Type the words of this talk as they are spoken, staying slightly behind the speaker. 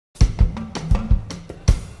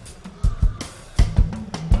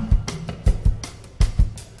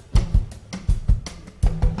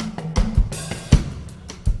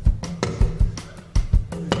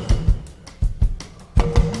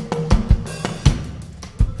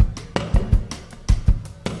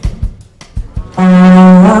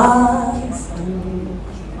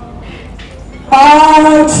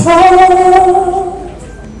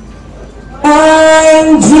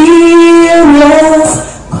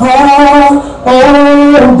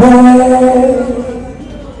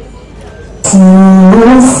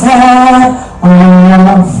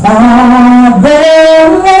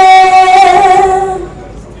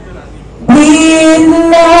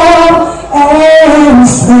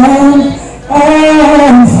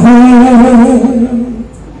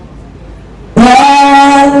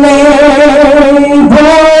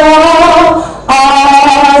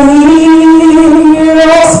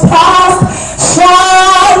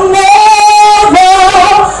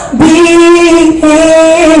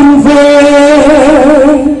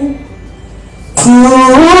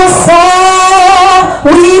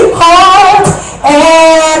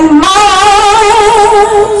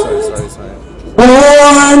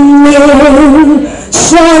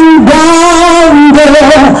nation bound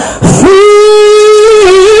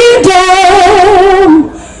freedom,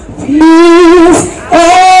 peace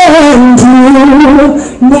and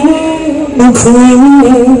unity.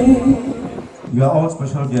 You are all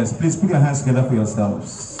special guests. Please put your hands together for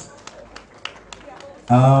yourselves.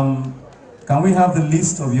 Can we have the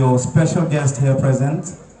list of your special guests here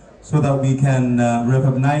present so that we can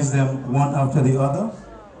recognize them one after the other?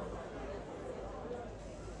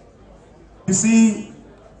 You see,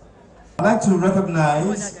 I'd like to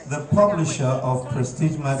recognize the publisher of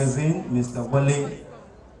Prestige Magazine, Mr. Wale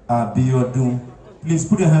Abiodun. Please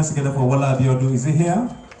put your hands together for Wale Abiodun. Is he here?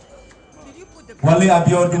 Wale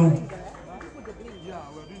Abiodun.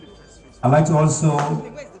 I'd like to also,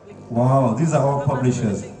 wow, these are all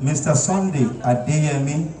publishers. Mr. Sunday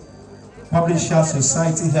Adeyemi, Publisher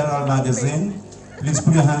Society Herald Magazine. Please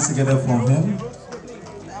put your hands together for him.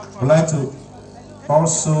 I'd like to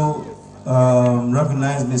also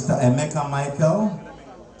recognize Mr. Emeka Michael,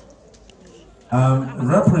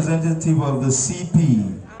 representative of the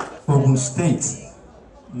CP, Ogun State,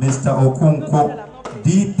 Mr. Okonkwo,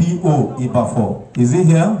 DPO Ibafo. Is he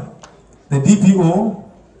here? The DPO?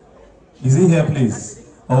 Is he here, please?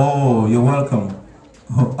 Oh, you're welcome.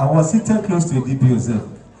 Oh, I was sitting close to the DPO yourself.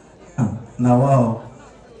 Now, wow.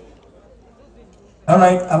 All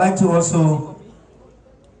right, I'd like to also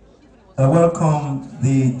welcome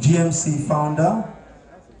the GMC founder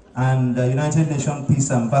and United Nations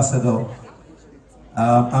Peace Ambassador,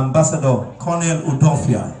 Ambassador Colonel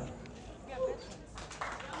Udofia.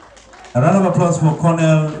 A round of applause for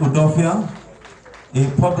Colonel Udofia,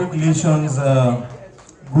 a public relations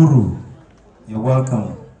guru. You're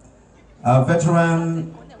welcome. Our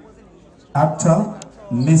veteran actor,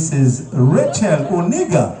 Mrs. Rachel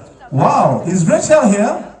Oniga. Wow, is Rachel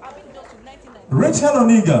here? Rachel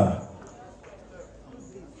Oniga.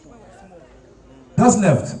 Just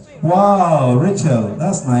left. Wow, Rachel,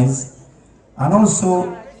 that's nice. And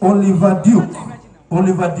also Oliver Duke.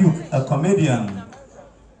 Oliver Duke, a comedian.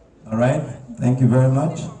 All right, thank you very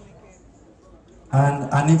much. And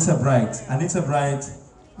Anita Bright. Anita Bright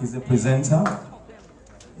is the presenter.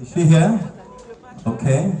 Is she here?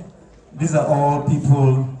 Okay. These are all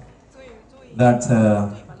people that...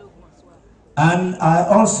 and I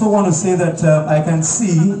also want to say that I can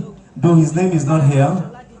see, though his name is not here,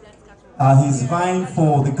 he's vying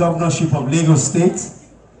for the governorship of Lagos State.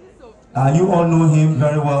 You all know him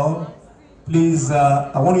very well. Please,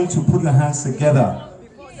 I want you to put your hands together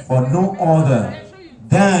for no other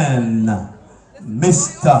than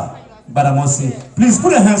Mr. Badamosi. Please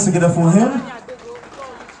put your hands together for him.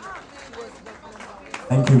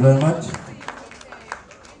 Thank you very much.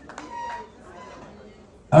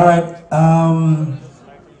 All right.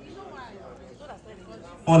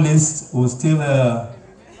 On list will still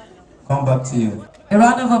come back to you. A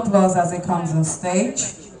round of applause as he comes on stage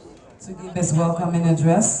to give his welcoming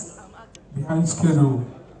address. Behind schedule.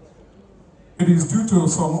 It is due to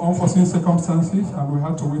some unforeseen circumstances, and we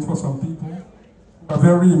had to wait for some people who are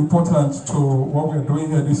very important to what we're doing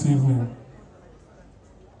here this evening.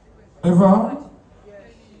 However,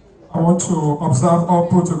 I want to observe all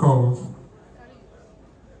protocols.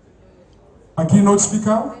 My keynote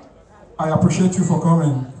speaker, I appreciate you for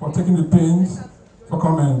coming, for taking the pains for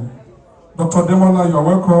coming. Dr. Demola, you are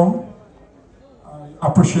welcome. I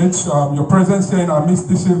appreciate your presence here in our midst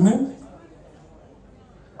this evening.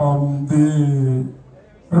 The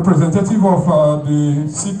representative of the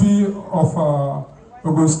CP of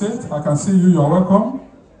Ogun State, I can see you are welcome.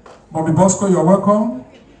 Bobby Bosco, you are welcome.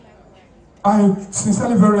 I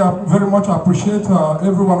sincerely very much appreciate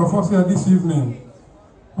every one of us here this evening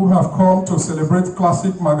who have come to celebrate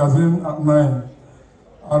Classic Magazine at 9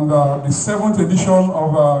 and the 7th edition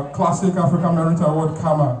of Classic Africa Merit Award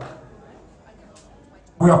CAMA.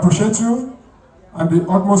 We appreciate you, and the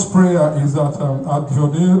utmost prayer is that at your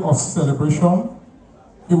day of celebration,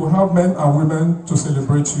 you will have men and women to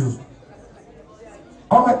celebrate you.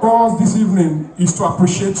 All my goals this evening is to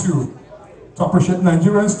appreciate you, to appreciate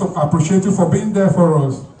Nigerians, to appreciate you for being there for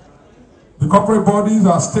us. The corporate bodies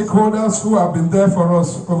are stakeholders who have been there for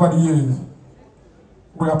us over the years.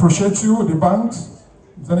 We appreciate you, the banks.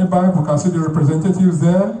 If any bank, we can see the representatives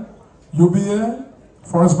there, UBA,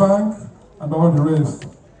 First Bank, and all the rest.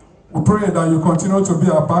 We pray that you continue to be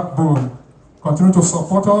our backbone, continue to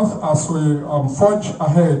support us as we forge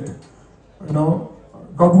ahead. You know,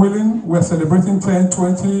 God willing, we're celebrating 10,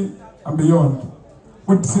 20, and beyond.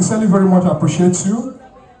 We sincerely very much appreciate you,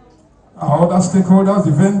 our other stakeholders,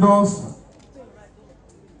 the vendors,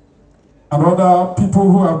 and other people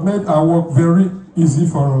who have made our work very easy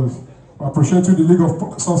for us. We appreciate you, the League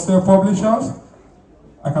of Software Publishers,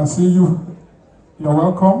 I can see you. You're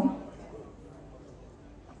welcome.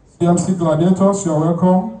 CMC Gladiators, you're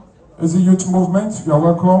welcome. AZ Youth Movement, you're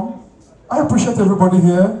welcome. I appreciate everybody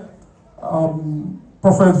here.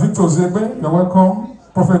 Prophet Victor Zegbe, you're welcome.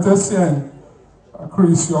 Prophet Essien,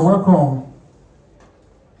 Chris, you're welcome.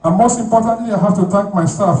 And most importantly, I have to thank my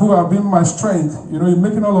staff who have been my strength, in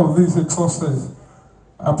making all of this a success.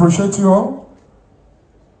 I appreciate you all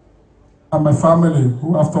and my family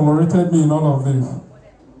who have tolerated me in all of this.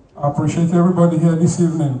 I appreciate everybody here this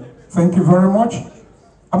evening. Thank you very much.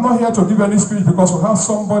 I'm not here to give any speech because we have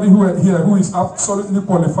somebody who is absolutely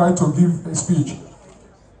qualified to give a speech.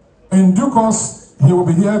 In due course, he will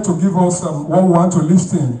be here to give us what we want to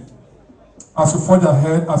listen as we forge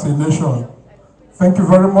ahead as a nation. Thank you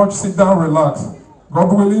very much. Sit down, relax.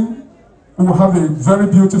 God willing, we will have a very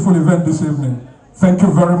beautiful event this evening. Thank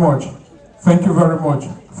you very much. Thank you very much.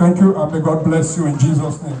 Thank you, and may God bless you in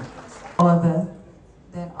Jesus' name. Father,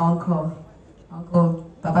 then Uncle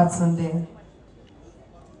Babatunde.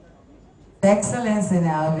 The Excellency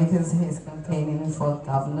now, because he's campaigning for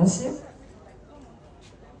governorship.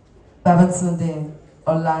 Babatunde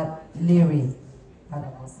Olaliri.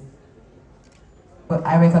 But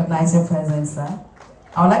I recognize your presence, sir.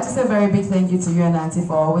 I would like to say a very big thank you to you and Auntie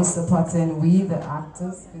for always supporting we, the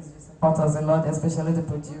actors, because you support us a lot, especially the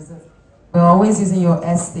producers. We're always using your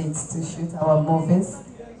estates to shoot our movies,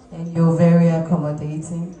 and you're very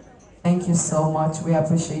accommodating. Thank you so much. We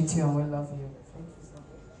appreciate you and we love you. Thank you so much.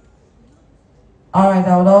 All right,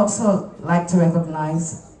 I would also like to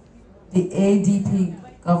recognize the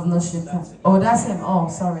ADP governorship. Oh, that's him. Oh,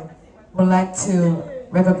 sorry. Would like to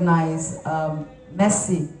recognize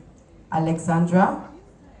Messi Alexandra.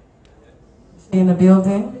 Is she in the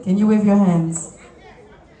building? Can you wave your hands?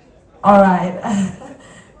 All right.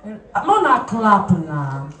 I'm gonna clap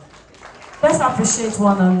now. Let's appreciate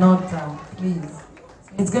one another, please.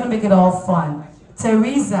 It's gonna make it all fun.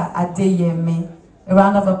 Teresa Adeyemi, a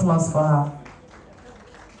round of applause for her.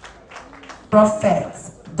 Prophet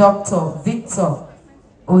Dr. Victor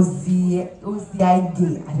Oziaige.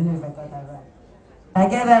 I don't know if I got that right. I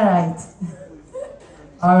get that right.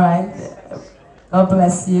 All right. God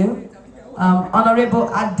bless you. Honorable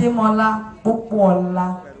Ademola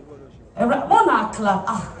Popola. Mona clap.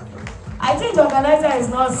 I think the organizer is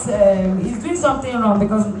not, he's doing something wrong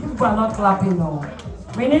because people are not clapping. No.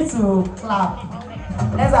 We need to clap.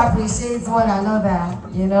 Let's appreciate one another,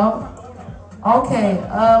 Okay,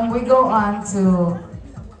 we go on to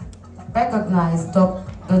recognize the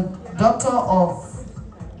doctor of,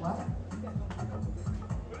 what?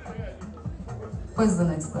 Who is the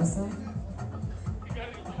next person?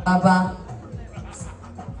 Baba.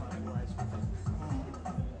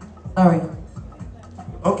 Sorry.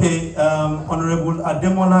 Okay, Honorable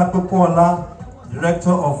Ademola Popola,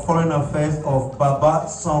 Director of Foreign Affairs of Baba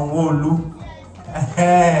Sanwo-Olu.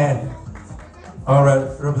 All right,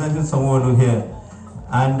 representing Sanwo-Olu here.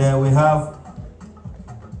 And we have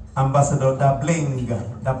Ambassador Dabling.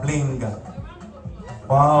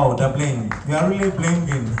 Wow, Dabling. You are really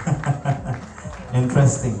blinging.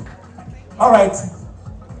 Interesting. All right.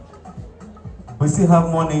 We still have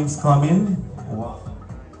more names coming. Wow.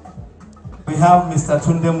 We have Mr.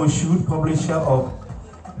 Tunde Moshud, publisher of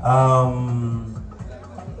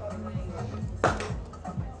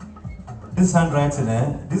this handwriting,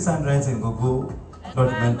 This handwriting go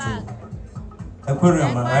documented.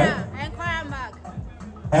 Aquarium, right?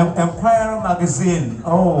 Empire Magazine.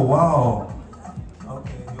 Oh, wow.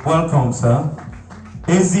 Okay. Welcome, sir.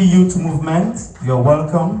 AZ Youth Movement, you're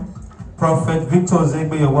welcome. Prophet Victor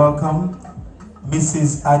Zegbe, you're welcome.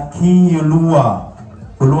 Mrs. Akinyolua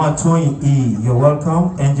Oluwatoyin E, you're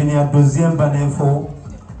welcome. Engineer Dozien Banefo,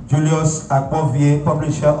 Julius Akpovie,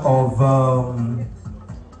 publisher of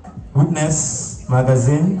Witness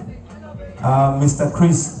Magazine. Mr.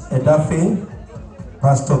 Chris Edafe,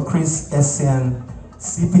 Pastor Chris Essien,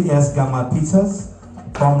 CPS Gamma Peters,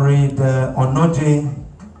 Comrade Onoje,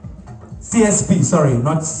 CSP, sorry,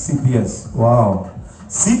 not CPS, wow.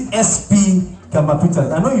 CSP Gamma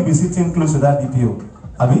Peters. I know you'll be sitting close to that DPO,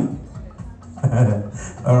 Abi?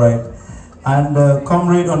 All right. And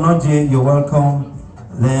Comrade Onoje, you're welcome.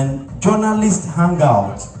 Then Journalist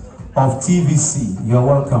Hangout of TVC, you're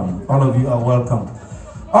welcome. All of you are welcome.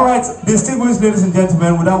 All right, distinguished ladies and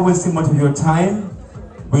gentlemen, without wasting much of your time,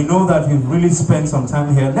 we know that you've really spent some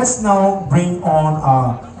time here. Let's now bring on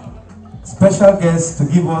our special guest to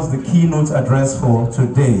give us the keynote address for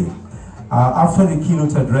today. After the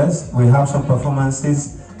keynote address, we have some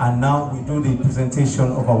performances, and now we do the presentation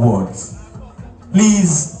of awards.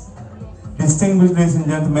 Please, distinguished ladies and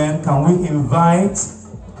gentlemen, can we invite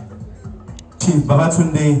Chief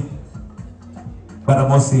Babatunde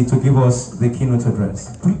Badamosi to give us the keynote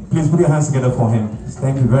address. Please put your hands together for him.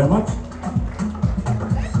 Thank you very much.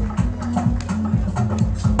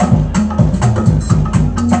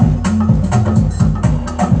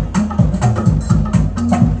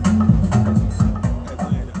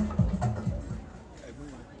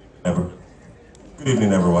 Good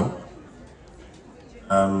evening, everyone.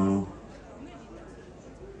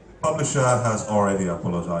 Publisher has already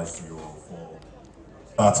apologized to you all for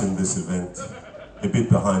starting this event a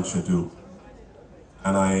bit behind schedule.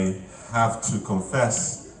 And I have to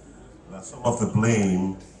confess that some of the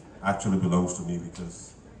blame actually belongs to me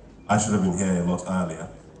because I should have been here a lot earlier.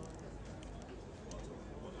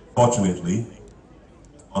 Unfortunately,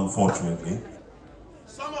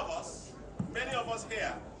 some of us, many of us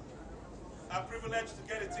here, are privileged to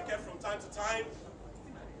get a ticket from time to time,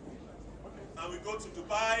 and we go to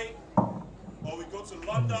Dubai, or we go to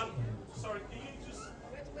London. Sorry, can you just...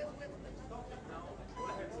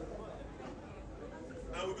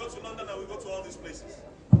 And we go to London and we go to all these places.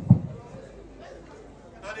 And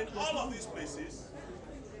in all of these places,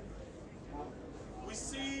 we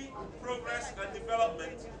see progress and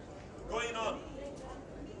development going on.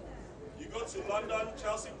 You go to London,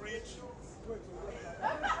 Chelsea Bridge,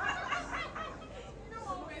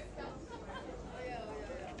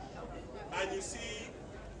 and you see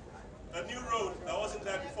a new road that wasn't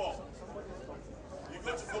there before. You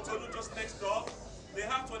go to Cotonou just next door, they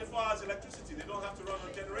have 24 hours electricity, they don't have to run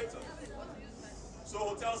on generators. So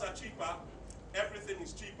hotels are cheaper, everything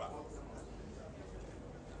is cheaper.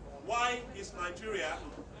 Why is Nigeria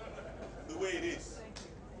the way it is?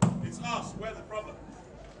 It's us, we're the problem.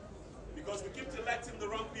 Because we keep electing the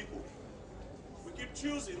wrong people. We keep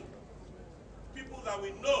choosing people that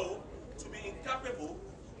we know to be incapable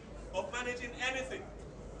of managing anything.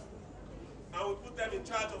 And we put them in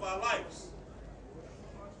charge of our lives.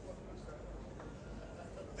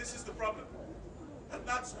 This is the problem. And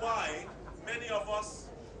that's why many of us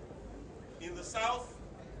in the South,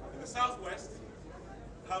 in the Southwest,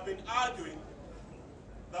 have been arguing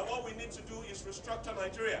that what we need to do is restructure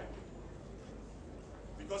Nigeria.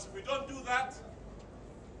 Because if we don't do that,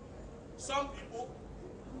 some people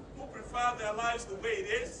who prefer their lives the way it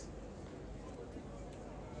is,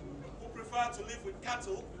 who prefer to live with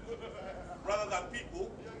cattle rather than people,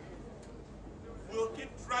 will keep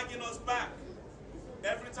dragging us back.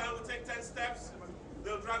 Every time we take 10 steps,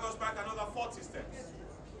 they'll drag us back another 40 steps.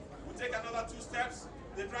 We take another 2 steps,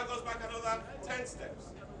 they drag us back another 10 steps.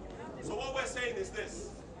 So what we're saying is this: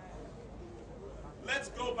 let's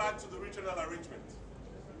go back to the regional arrangement.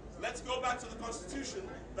 Let's go back to the constitution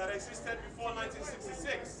that existed before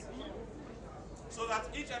 1966, so that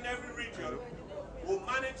each and every region will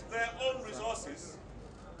manage their own resources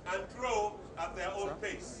and grow at their own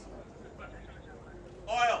pace.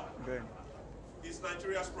 Oil is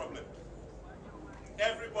Nigeria's problem.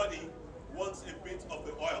 Everybody wants a bit of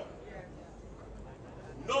the oil.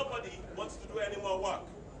 Nobody wants to do any more work.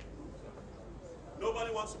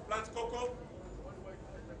 Nobody wants to plant cocoa.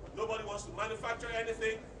 Nobody wants to manufacture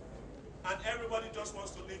anything. And everybody just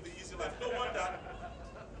wants to live the easy life. No wonder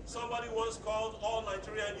somebody once called all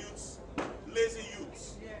Nigerian youths lazy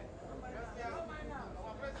youths.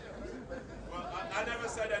 Well, I never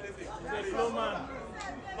said anything.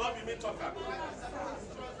 Not be me talker.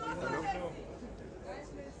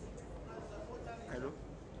 Hello?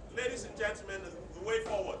 Ladies and gentlemen, the way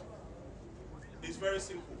forward is very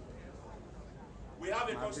simple. We have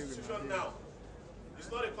a constitution now.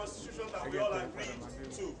 It's not a constitution that we all agreed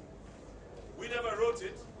to. We never wrote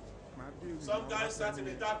it. Some guy sat in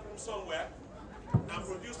a dark room somewhere and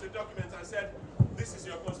produced a document and said, this is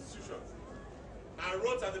your constitution. And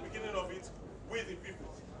wrote at the beginning of it, "We the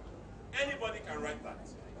people." Anybody can write that.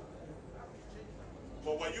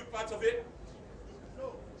 But were you part of it?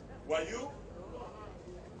 Were you?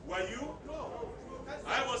 Were you?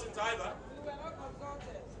 I wasn't either.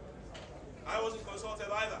 I wasn't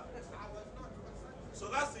consulted either. So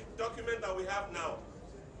that's the document that we have now.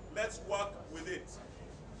 Let's work with it.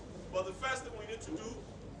 But the first thing we need to do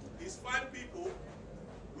is find people,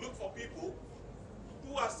 look for people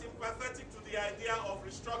who are sympathetic to the idea of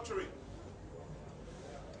restructuring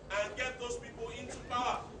and get those people into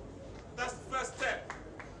power. That's the first step.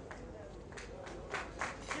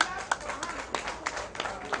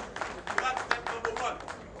 That's step number one.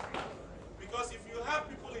 Because if you have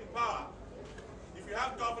people in power, if you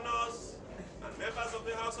have governors and members of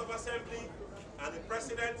the House of Assembly and the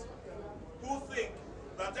president who think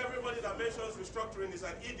that everybody that mentions restructuring is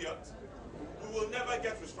an idiot, we will never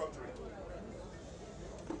get restructuring.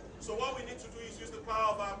 So what we need to do is use the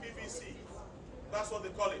power of our PVC. That's what they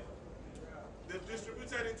call it. They've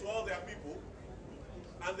distributed it to all their people,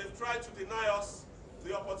 and they've tried to deny us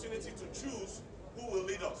the opportunity to choose who will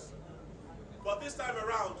lead us. But this time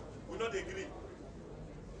around, we not agree.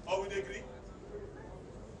 Or we agree?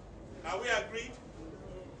 Are we agreed?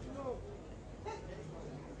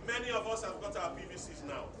 Many of us have got our PVCs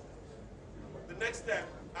now. The next step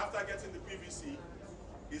after getting the PVC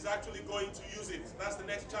is actually going to use it. That's the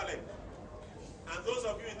next challenge. And those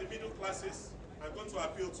of you in the middle classes, I'm going to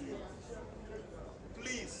appeal to you.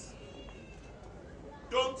 Please,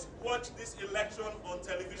 don't watch this election on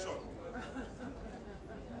television.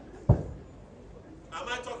 Am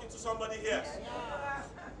I talking to somebody here?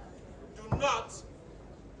 Do not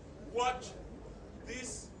watch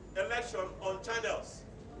this election on channels.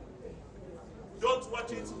 Don't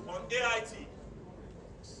watch it on AIT.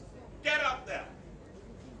 Get up there.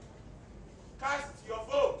 Cast your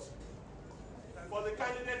vote for the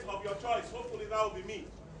candidate of your choice. Hopefully that will be me.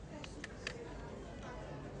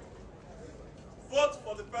 Vote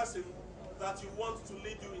for the person that you want to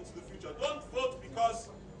lead you into the future. Don't vote because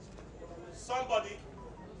somebody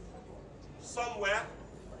somewhere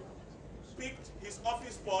picked his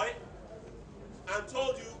office boy and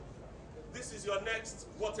told you this is your next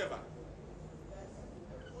whatever.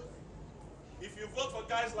 If you vote for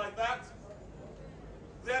guys like that,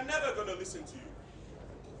 they're never going to listen to you.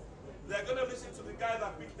 They're going to listen to the guy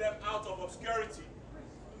that picked them out of obscurity.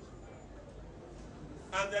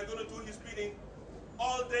 And they're going to do his bidding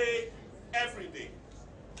all day, every day.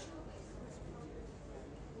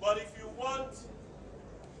 But if you want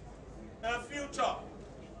a future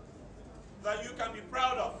that you can be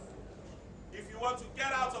proud of, if you want to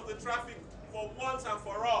get out of the traffic for once and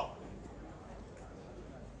for all,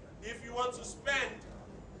 if you want to spend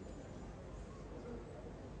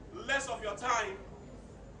less of your time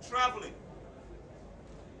traveling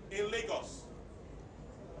in Lagos,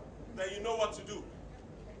 then you know what to do.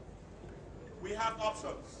 We have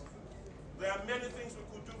options. There are many things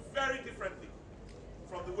we could do very differently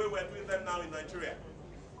from the way we're doing them now in Nigeria.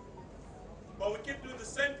 But we keep doing the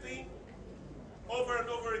same thing over and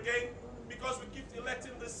over again because we keep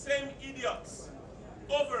electing the same idiots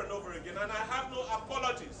over and over again. And I have no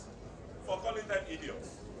apologies for calling them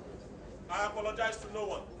idiots. I apologize to no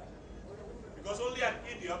one. Because only an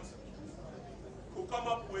idiot could come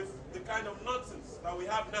up with the kind of nonsense that we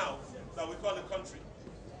have now that we call a country.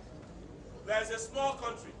 There is a small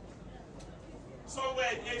country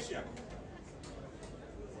somewhere in Asia.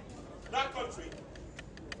 That country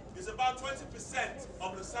is about 20%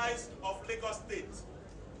 of the size of Lagos State.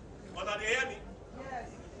 Under the hear me? Yes.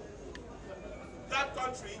 That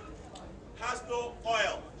country has no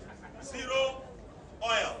oil. Zero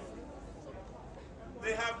oil.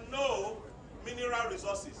 They have no mineral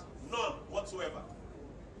resources. None whatsoever.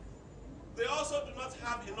 They also do not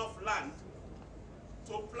have enough land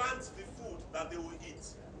to plant the food that they will eat.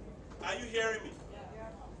 Are you hearing me?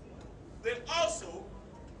 They also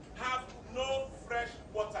have no fresh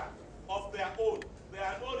water of their own. There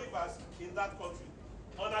are no rivers in that country.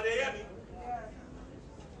 Are they hear me?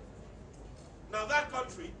 Now that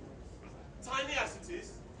country, tiny as it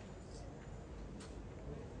is,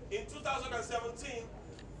 in 2017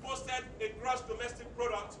 posted a gross domestic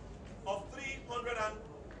product of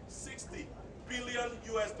 360 billion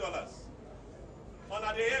US dollars.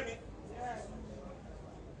 Are they hear me?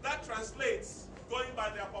 That translates, going by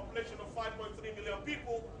their population of 5.3 million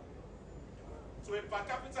people, to a per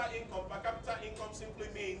capita income. Per capita income simply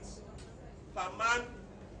means per man,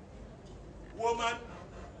 woman,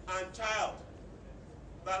 and child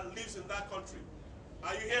that lives in that country.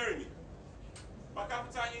 Are you hearing me? Per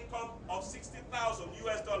capita income of 60,000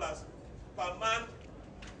 US dollars per man,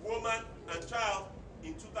 woman, and child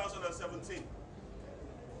in 2017.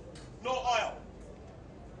 No oil,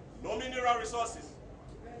 no mineral resources,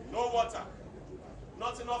 no water,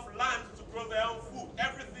 not enough land to grow their own food.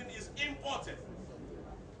 Everything is imported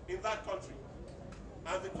in that country.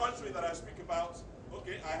 And the country that I speak about,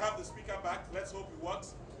 okay, I have the speaker back. Let's hope it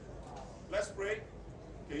works. Let's pray.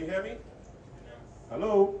 Can you hear me?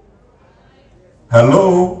 Hello?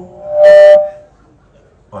 Hello?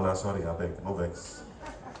 Oh, no, sorry, I beg, no vex.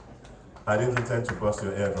 I didn't intend to burst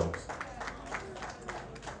your eardrums.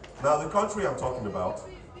 Now, the country I'm talking about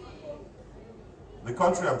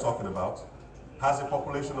has a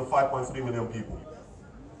population of 5.3 million people.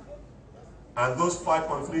 And those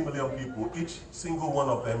 5.3 million people, each single one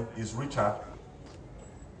of them is richer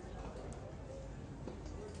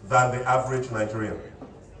than the average Nigerian.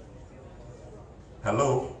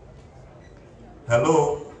 Hello?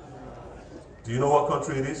 Hello? Do you know what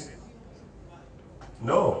country it is?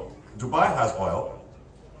 No. Dubai has oil.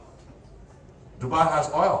 Dubai has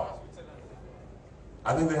oil.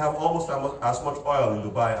 I think they have almost as much oil in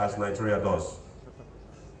Dubai as Nigeria does.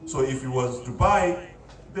 So if it was Dubai,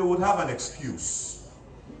 they would have an excuse.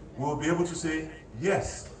 We'll be able to say,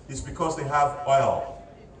 yes, it's because they have oil.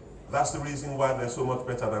 That's the reason why they're so much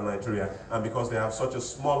better than Nigeria, and because they have such a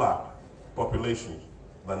smaller population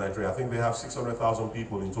than Nigeria. I think they have 600,000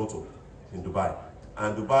 people in total in Dubai.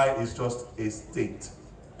 And Dubai is just a state,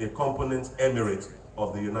 a component emirate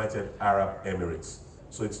of the United Arab Emirates.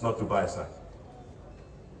 So it's not Dubai, sir.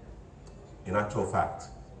 In actual fact,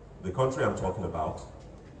 the country I'm talking about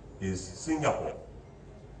is Singapore.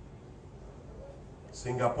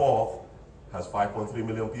 Singapore has 5.3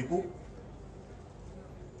 million people,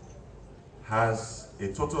 has a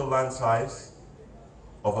total land size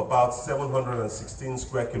of about 716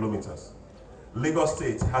 square kilometers. Lagos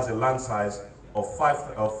State has a land size of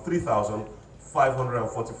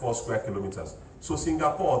 3,544 square kilometers. So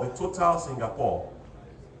Singapore, the total Singapore,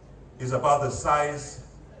 is about the size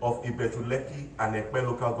of Ibetuleki and Ekpe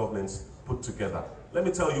local governments put together. Let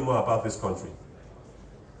me tell you more about this country.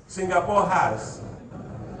 Singapore has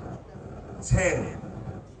 10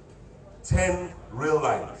 rail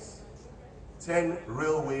lines, 10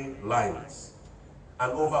 railway lines,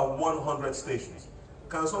 and over 100 stations.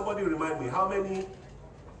 Can somebody remind me, how many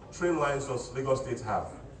train lines does Lagos State have?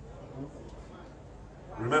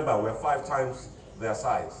 Remember, we're 5 times their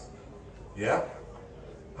size. Yeah?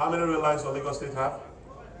 How many rail lines does Lagos State have?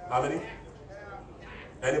 How many?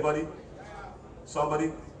 Anybody?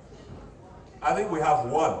 Somebody? I think we have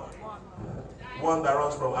one. One that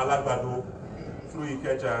runs from Alagbado through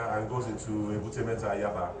Ikeja and goes into Ebutemeta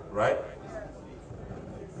Yaba, right?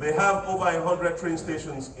 They have over 100 train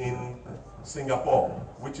stations in Singapore,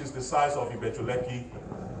 which is the size of Ibetuleki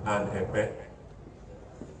and Ekpe.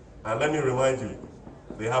 And let me remind you,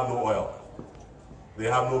 they have no oil. They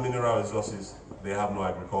have no mineral resources. They have no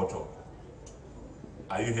agriculture.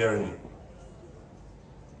 Are you hearing me?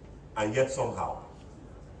 And yet somehow,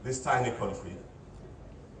 this tiny country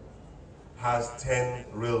has 10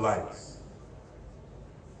 rail lines.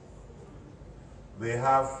 They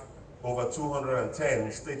have over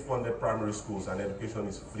 210 state-funded primary schools, and education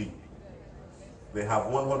is free. They have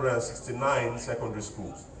 169 secondary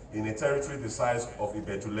schools in a territory the size of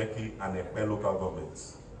Ibetuleki and Ekpe local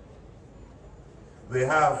governments. They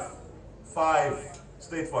have 5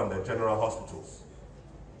 state-funded general hospitals.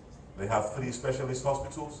 They have 3 specialist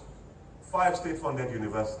hospitals, 5 state-funded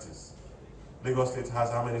universities. Lagos State has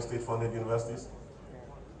how many state-funded universities?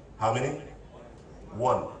 How many?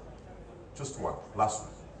 1. Just 1, last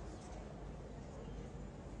week.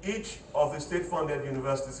 Each of the state-funded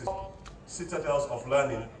universities is citadels of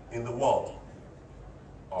learning in the world.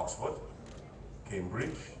 Oxford,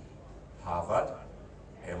 Cambridge, Harvard,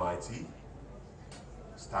 MIT,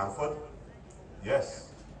 Stanford.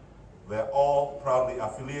 Yes, they're all proudly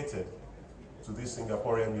affiliated to these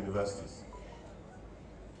Singaporean universities.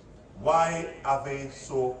 Why are they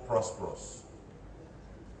so prosperous?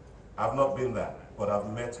 I've not been there, but I've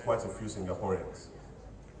met quite a few Singaporeans.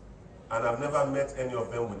 And I've never met any of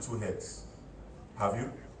them with 2 heads. Have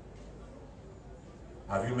you?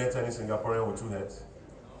 Have you met any Singaporean with 2 heads?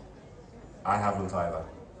 I haven't either.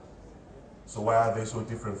 So why are they so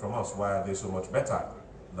different from us? Why are they so much better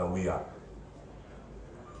than we are?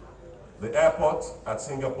 The airport at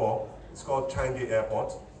Singapore, it's called Changi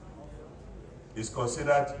Airport, is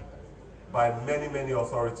considered by many, many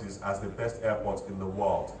authorities as the best airport in the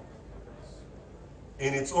world.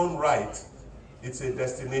 In its own right, it's a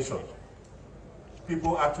destination.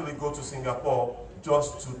 People actually go to Singapore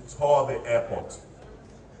just to tour the airport.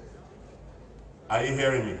 Are you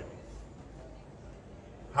hearing me?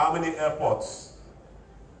 How many airports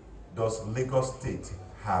does Lagos State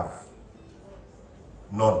have?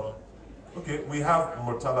 None. Okay, we have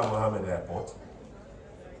Murtala Mohammed Airport.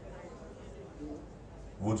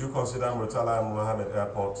 Would you consider Murtala Mohammed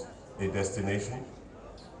Airport a destination?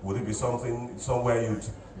 Would it be somewhere you'd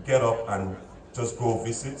get up and just go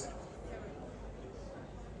visit?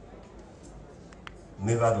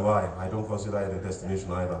 Neither do I. I don't consider it a destination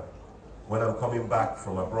either. When I'm coming back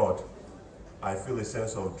from abroad, I feel a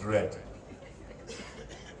sense of dread.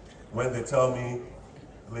 When they tell me,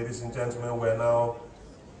 ladies and gentlemen, we're now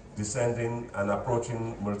descending and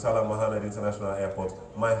approaching Murtala Mohammed International Airport,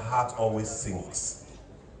 my heart always sinks.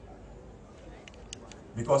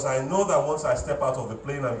 Because I know that once I step out of the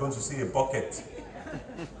plane, I'm going to see a bucket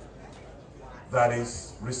that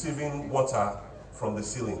is receiving water from the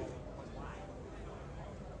ceiling.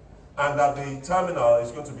 And that the terminal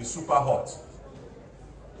is going to be super hot.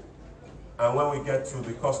 And when we get to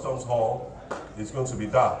the customs hall, it's going to be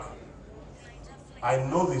dark. I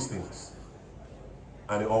know these things,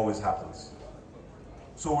 and it always happens.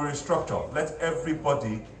 So we restructure. Let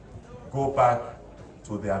everybody go back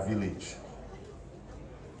to their village.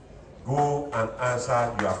 Go and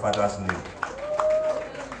answer your father's name.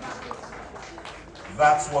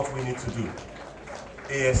 That's what we need to do,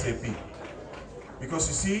 ASAP. Because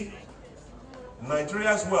you see,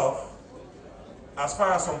 Nigeria's wealth, as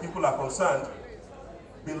far as some people are concerned,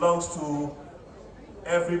 belongs to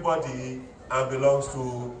everybody and belongs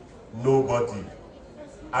to nobody.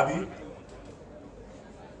 Abi,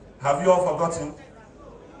 have you all forgotten?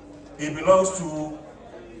 It belongs to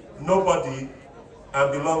nobody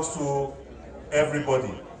and belongs to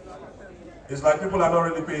everybody. It's like people are not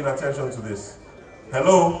really paying attention to this.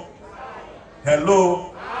 Hello?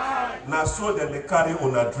 Hello? Now so that they carry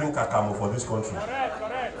on a drink akamu for this country.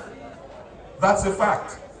 Correct. That's a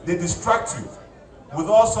fact. They distract you with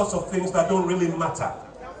all sorts of things that don't really matter.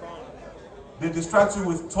 They distract you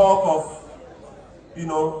with talk of,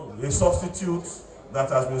 a substitute that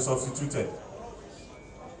has been substituted.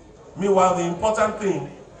 Meanwhile, the important thing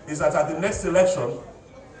is that at the next election,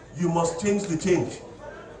 you must change the change.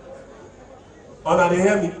 Honor, they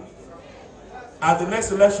hear me? At the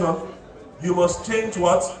next election, you must change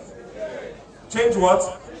what? Change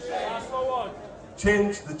what?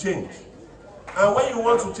 Change the change. And when you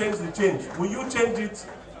want to change the change, will you change it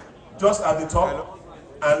just at the top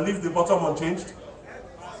and leave the bottom unchanged?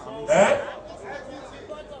 I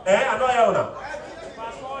know you now.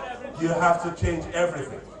 You have to change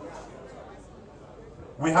everything.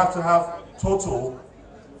 We have to have total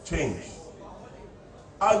change.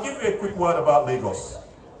 I'll give you a quick word about Lagos.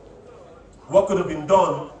 What could have been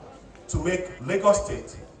done to make Lagos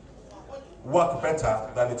State work better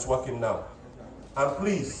than it's working now? And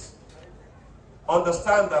please,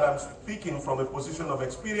 understand that I'm speaking from a position of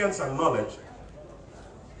experience and knowledge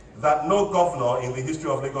that no governor in the history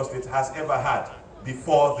of Lagos State has ever had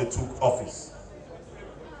before they took office.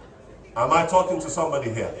 Am I talking to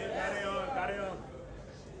somebody here? Carry on.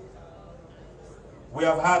 We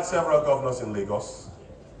have had several governors in Lagos.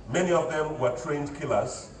 Many of them were trained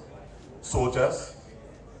killers, soldiers.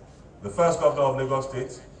 The first governor of Lagos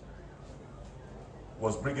State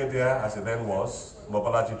was Brigadier, as he then was,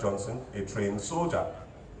 Mobolaji Johnson, a trained soldier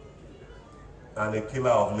and a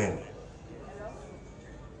killer of men.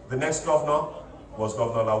 The next governor was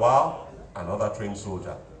Governor Lawal, another trained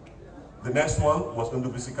soldier. The next one was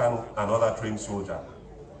Ndubisi Kanu, another trained soldier.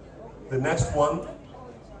 The next one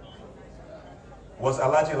was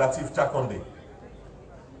Alhaji Lateef Jakonde,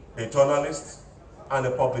 a journalist and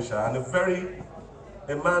a publisher, and a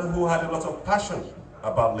man who had a lot of passion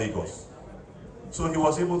about Lagos. So he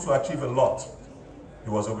was able to achieve a lot.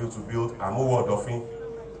 He was able to build CAMAwards.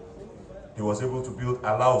 He was able to build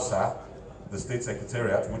Alausa, the state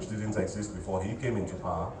secretariat, which didn't exist before he came into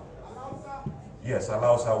power. Yes,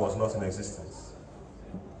 Alausa was not in existence.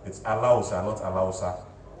 It's Alausa, not Alausa.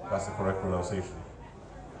 That's the correct pronunciation.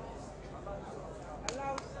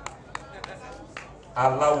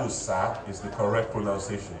 Alausa is the correct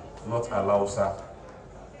pronunciation, not Alausa.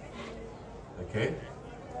 Okay?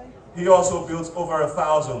 He also built over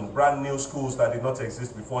 1,000 brand new schools that did not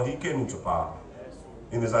exist before he came into power,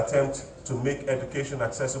 in his attempt to make education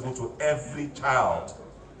accessible to every child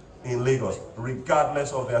in Lagos,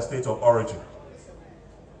 regardless of their state of origin.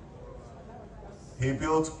 He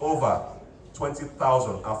built over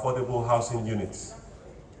 20,000 affordable housing units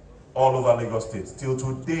all over Lagos State. Till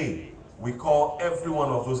today, we call every one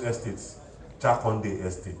of those estates Jakonde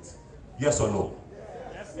Estate. Yes or no?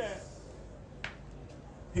 Yes, sir.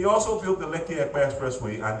 He also built the Lekki-Ekpe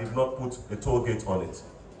Expressway and did not put a toll gate on it.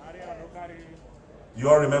 You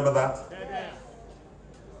all remember that?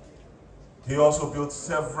 He also built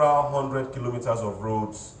several hundred kilometers of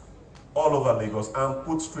roads all over Lagos and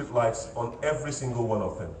put street lights on every single one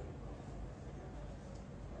of them.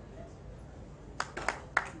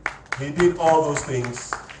 He did all those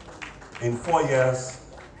things in 4 years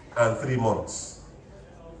and 3 months.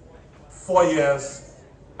 4 years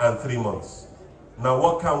and 3 months. Now,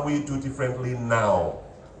 what can we do differently now,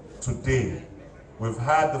 today? We've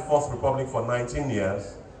had the Fourth Republic for 19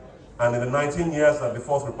 years, and in the 19 years that the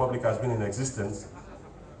Fourth Republic has been in existence,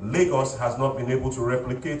 Lagos has not been able to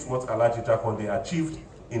replicate what Alhaji Jakonde achieved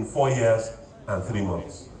in 4 years and 3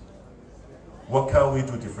 months. What can we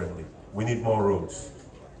do differently? We need more roads.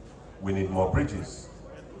 We need more bridges.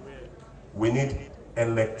 We need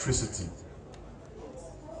electricity.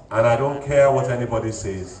 And I don't care what anybody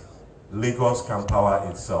says, Lagos can power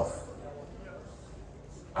itself.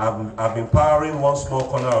 I've been powering one small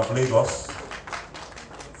corner of Lagos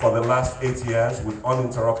for the last 8 years with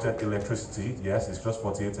uninterrupted electricity. Yes, it's just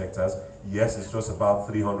 48 hectares. Yes, it's just about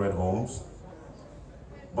 300 homes.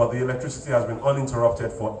 but the electricity has been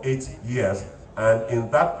uninterrupted for 8 years. And in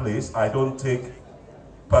that place, I don't take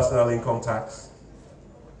personal income tax,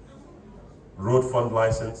 road fund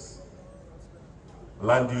license,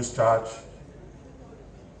 land use charge,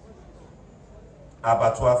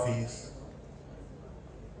 abattoir fees,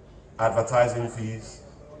 advertising fees,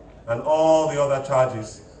 and all the other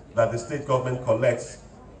charges that the state government collects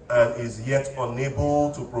and is yet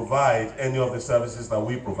unable to provide any of the services that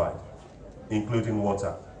we provide, including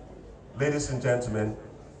water. Ladies and gentlemen,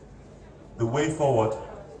 the way forward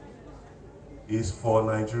is for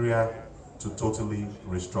Nigeria to totally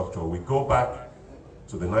restructure. We go back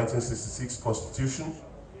to the 1966 Constitution,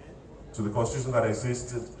 to the Constitution that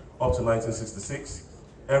existed up to 1966.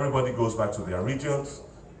 Everybody goes back to their regions.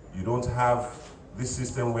 You don't have this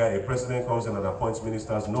system where a president comes in and appoints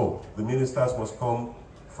ministers. No, the ministers must come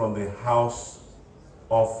from the House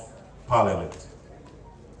of Parliament.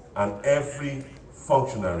 And every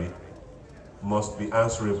functionary must be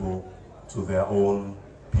answerable to their own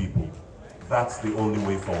people. That's the only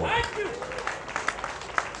way forward.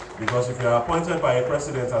 Because if you are appointed by a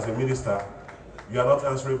president as a minister, you are not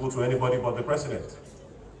answerable to anybody but the president.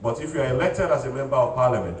 But if you are elected as a member of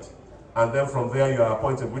parliament, and then from there you are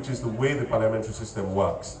appointed, which is the way the parliamentary system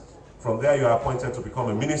works, from there you are appointed to become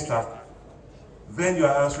a minister, then you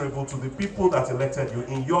are answerable to the people that elected you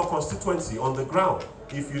in your constituency on the ground.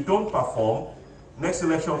 If you don't perform, next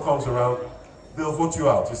election comes around, they'll vote you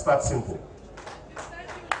out. It's that simple.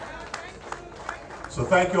 So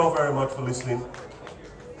thank you all very much for listening.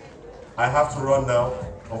 I have to run now.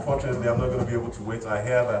 Unfortunately, I'm not going to be able to wait. I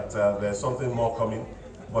hear that there's something more coming,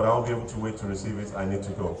 but I won't be able to wait to receive it. I need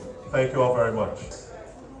to go. Thank you all very much.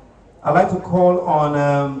 I'd like to call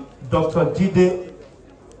on Dr. Jide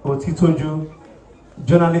Otitoju,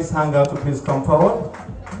 journalist hangout, to please come forward.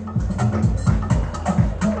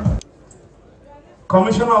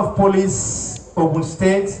 Commissioner of Police, Ogun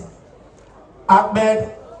State,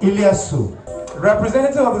 Ahmed Ilyasu.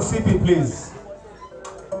 Representative of the CP, please.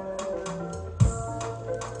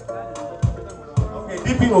 Okay,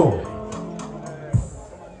 DPO.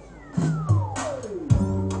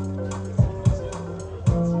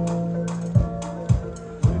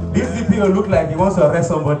 This DPO look like he wants to arrest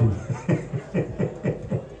somebody.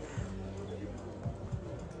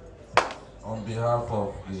 On behalf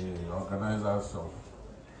of the organizers of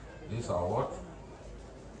this award,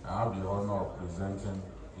 I have the honor of presenting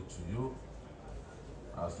it to you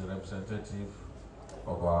as the representative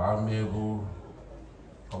of our amiable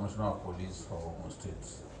Commissioner of Police for Ogun State,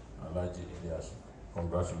 Alhaji Ilyasu.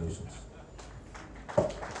 Congratulations.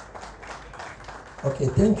 Okay,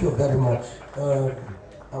 thank you very much.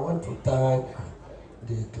 I want to thank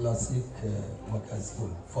the Classic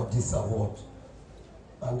magazine for this award.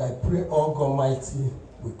 And I pray all God Almighty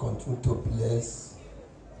will continue to bless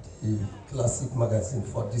the Classic magazine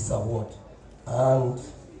for this award. And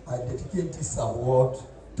I dedicate this award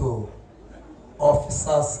to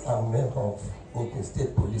officers and men of Ogun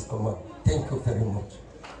State Police Command. Thank you very much.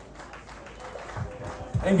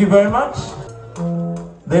 Thank you very much.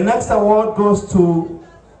 The next award goes to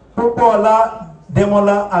Popola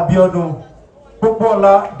Demola Abiodun.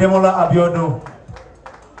 Popola Demola Abiodun.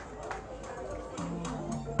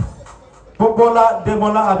 Popola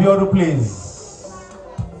Demola Abiodun, please.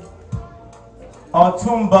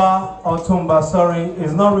 Otumba, sorry,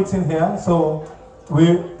 is not written here, so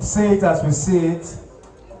we say it as we see it.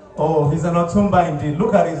 Oh, he's an Otumba indeed.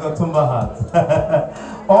 Look at his Otumba hat.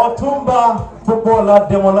 Otumba Popola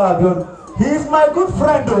Demola Abiodun. He's my good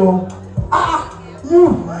friend, though. Ah, you.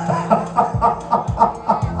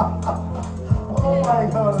 Oh my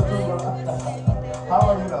God, Otumba. How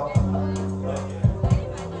are you now?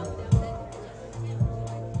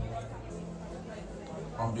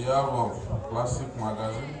 On behalf of Classic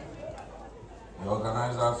Magazine, the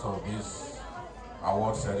organizers of this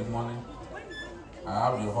award ceremony, I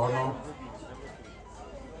have the honor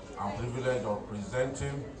and privilege of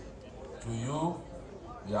presenting to you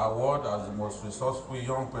the award as the most resourceful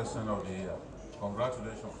young person of the year.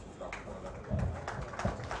 Congratulations.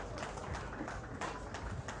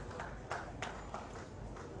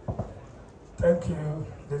 Thank you,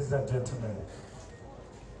 ladies and gentlemen.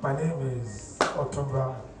 My name is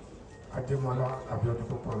Otumba Ademola Abiodun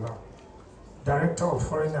Popola, Director of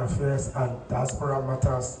Foreign Affairs and Diaspora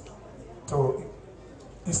Matters to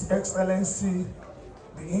His Excellency,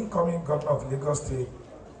 the incoming Governor of Lagos State,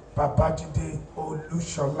 Babajide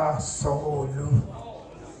Olushola Sanwo-Olu.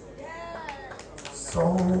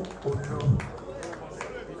 Sanwo-Olu.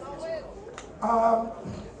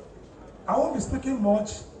 I won't be speaking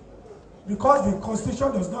much because the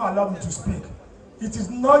Constitution does not allow me to speak it is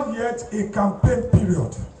not yet a campaign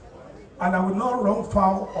period, and I will not run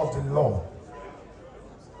foul of the law.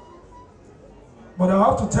 But I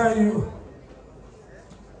have to tell you,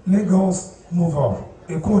 Lagos, move on.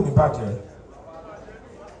 Èkó ò ní bàjẹ́.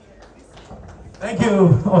 Thank you,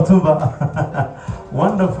 Otumba.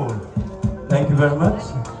 Wonderful. Thank you very much.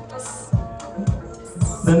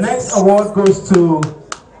 The next award goes to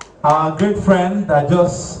our great friend that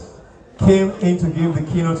just came in to give the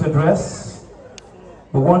keynote address.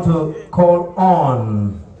 We want to call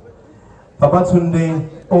on Babatunde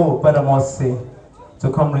Badamose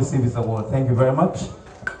to come receive his award. Thank you very much.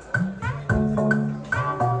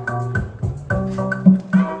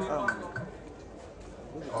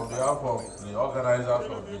 On behalf of the organizers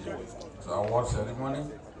of this award ceremony,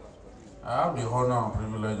 I have the honor and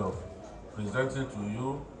privilege of presenting to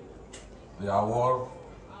you the award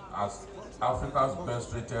as Africa's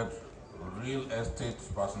best rated real estate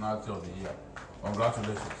personality of the year.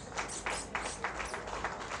 Congratulations.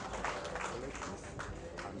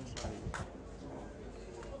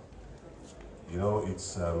 You know,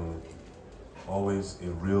 it's always a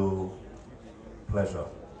real pleasure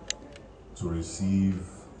to receive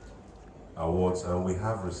awards, and we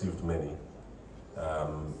have received many,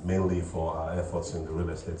 mainly for our efforts in the real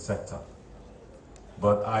estate sector.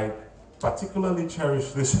 But I particularly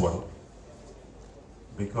cherish this one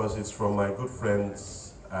because it's from my good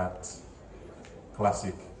friends at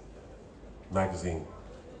Classic magazine.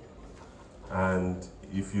 And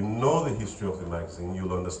if you know the history of the magazine,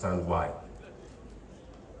 you'll understand why.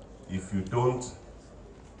 If you don't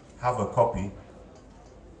have a copy,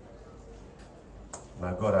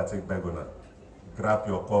 now God, I take Begona. Grab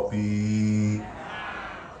your copy.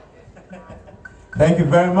 Thank you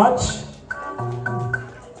very much.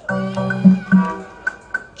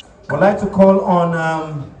 I'd like to call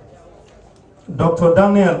on Dr.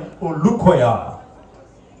 Daniel Olukoya.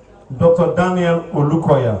 Dr. Daniel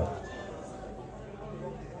Olukoya.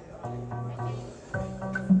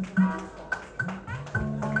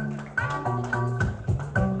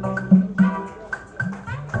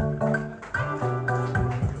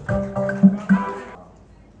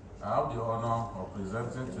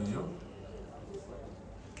 Presenting to you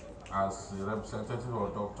as the representative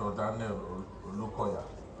of Dr. Daniel Olukoya,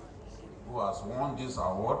 who has won this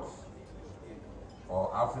award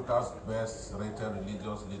for Africa's best rated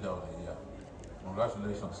religious leader of the year.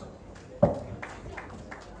 Congratulations, sir.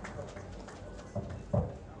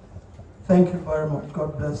 Thank you very much.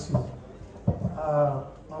 God bless you.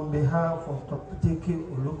 On behalf of Dr. D.K.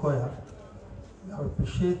 Olukoya, I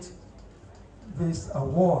appreciate this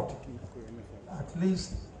award. At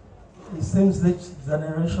least it seems this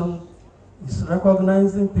generation is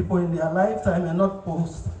recognizing people in their lifetime and not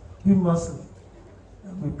posthumously.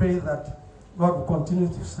 And we pray that God will continue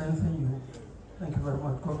to strengthen you. Thank you very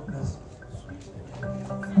much. God bless you.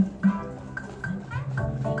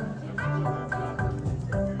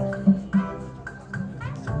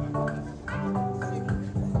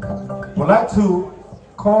 We'd like to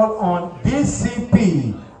call on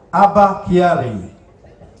DCP Abba Kiari.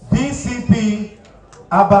 DCP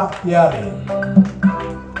Abba Kiari.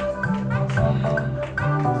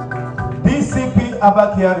 DCP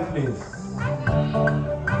Abba Kiari, please.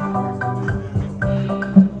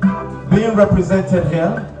 Being represented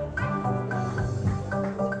here.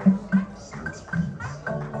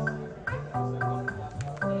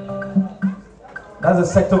 That's the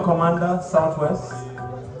sector commander, Southwest.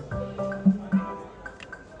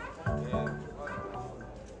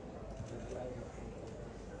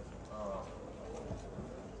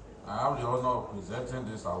 I have the honor of presenting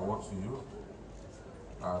this award to you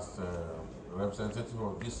as representative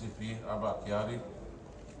of DCP Abba Kiari,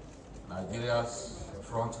 Nigeria's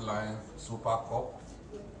frontline super cop,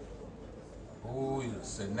 who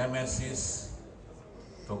is a nemesis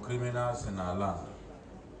to criminals in our land.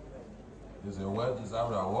 It's a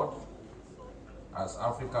well-deserved award as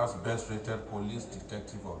Africa's best-rated police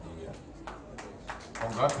detective of the year.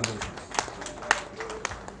 Congratulations.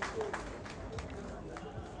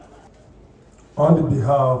 On the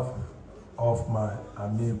behalf of my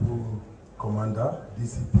amiable commander,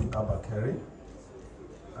 DCP Abba Kiari,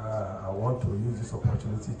 I want to use this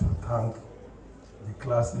opportunity to thank the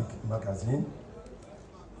Classic magazine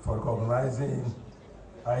for recognizing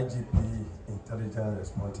IGP Intelligent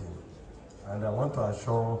Response Team. And I want to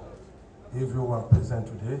assure everyone present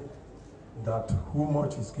today that who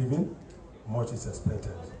much is given, much is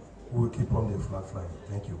expected. We will keep on the flag flying.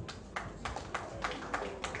 Thank you.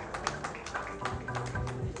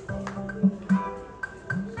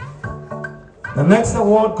 The next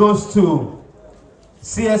award goes to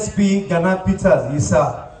CSP Ghana Peters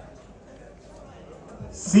Issa.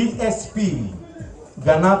 CSP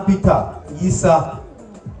Ghana Peter Yisa,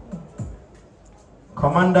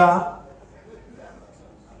 Commander,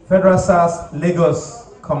 Federal SARS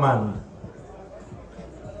Lagos Command.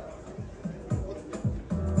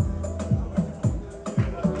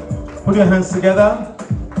 Put your hands together.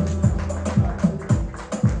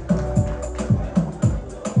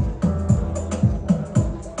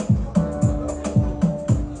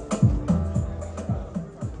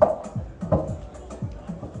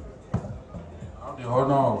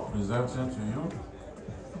 Presenting to you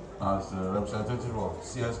as a representative of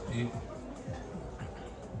CSP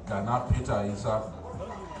Ghana Peter Isa,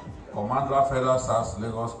 Commander Federal SARS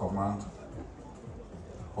Lagos Command,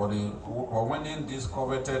 for winning this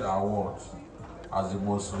coveted award as the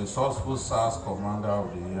most resourceful SARS Commander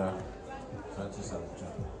of the Year 2017.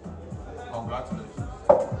 Congratulations.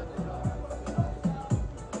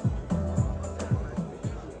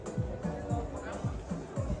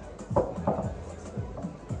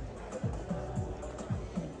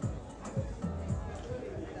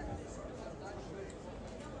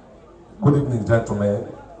 Good evening, gentlemen.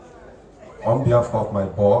 On behalf of my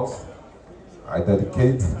boss, I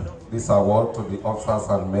dedicate this award to the officers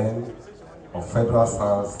and men of Federal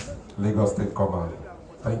SARS Lagos State Command.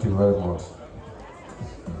 Thank you very much.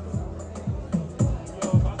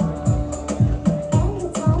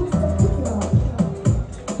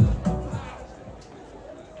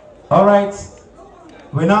 All right,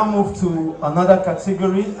 we now move to another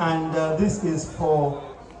category, and this is for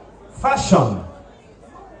fashion.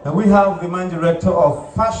 And we have the man director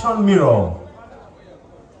of Fashion Mirror.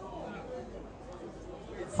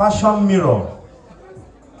 Fashion Mirror.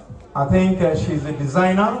 I think she's a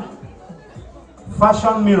designer.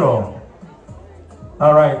 Fashion Mirror.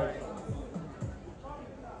 All right.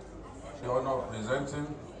 The honor of presenting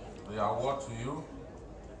the award to you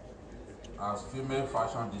as Female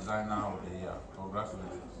Fashion Designer of the Year.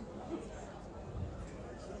 Congratulations.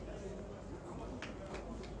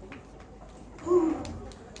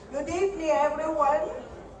 Good evening, everyone.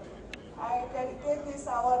 I dedicate this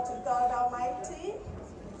award to God Almighty,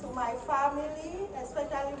 to my family,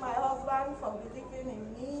 especially my husband, for believing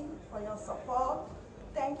in me, for your support.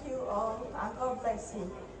 Thank you all, and God bless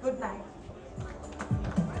you. Good night.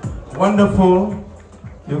 Wonderful.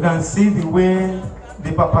 You can see the way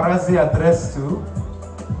the paparazzi are dressed too.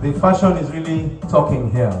 The fashion is really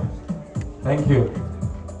talking here. Thank you.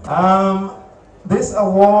 This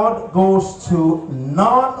award goes to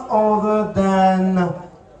none other than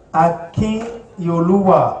Akin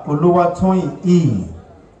Yoluwa Oluwatoyin E,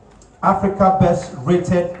 Africa Best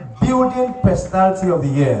Rated Building Personality of the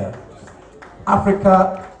Year.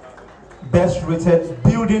 Africa Best Rated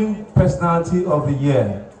Building Personality of the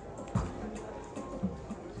Year.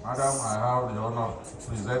 Madam, I have the honor of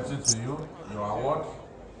presenting to you your award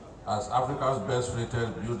as Africa's Best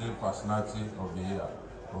Rated Building Personality of the Year.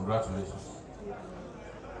 Congratulations.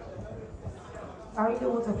 I really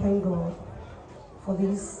want to thank God for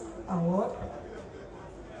this award.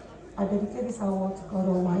 I dedicate this award to God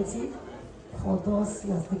Almighty for those He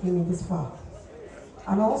has taken me this far.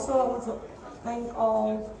 And also I want to thank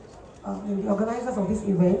all the organizers of this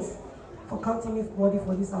event for counting me worthy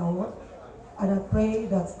for this award. And I pray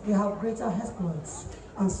that they have greater exploits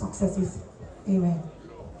and successes. Amen.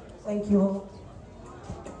 Thank you all.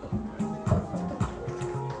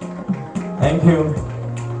 Thank you.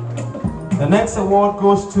 The next award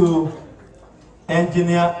goes to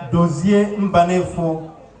Engineer Dozier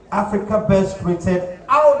Mbanefo, Africa Best Rated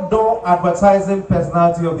Outdoor Advertising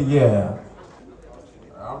Personality of the Year.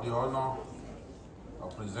 I have the honor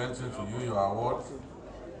of presenting to you your award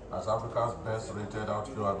as Africa's Best Rated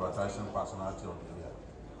Outdoor Advertising Personality of the Year.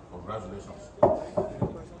 Congratulations.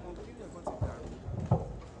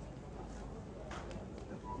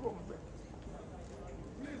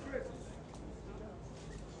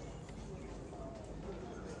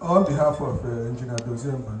 On behalf of Engineer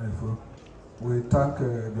Dozier Mbanefo, we thank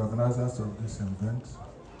the organizers of this event,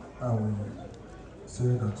 and we say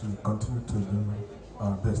that we continue to do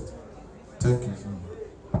our best. Thank you so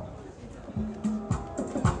much.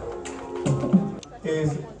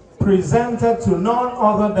 Is presented to none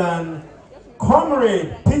other than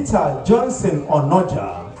Comrade Peter Johnson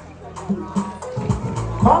Onoja.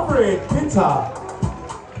 Comrade Peter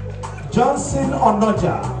Johnson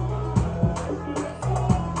Onoja.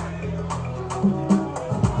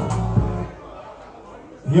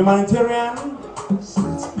 Humanitarian,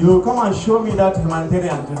 you come and show me that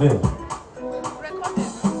humanitarian today.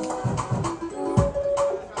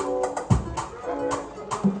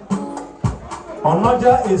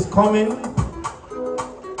 Onoja is coming.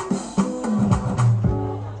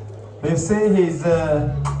 They say he's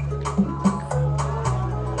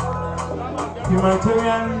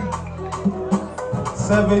humanitarian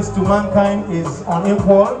service to mankind is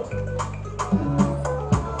unequaled.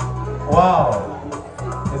 Wow.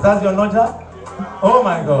 Is that your Onoja? Oh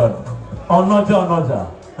my God. Onoja, Onoja.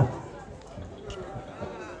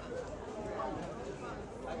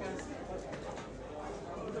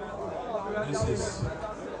 This is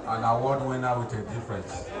an award winner with a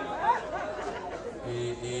difference.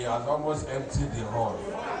 He has almost emptied the hall.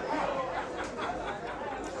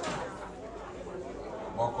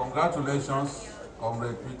 But congratulations,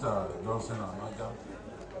 Comrade Peter Johnson Onoja,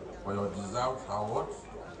 for your deserved award,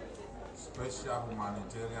 Special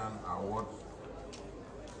Humanitarian Award,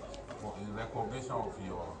 in recognition of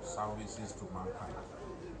your services to mankind.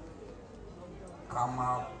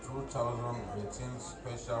 CAMA 2018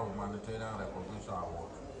 Special Humanitarian Recognition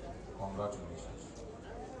Award. Congratulations.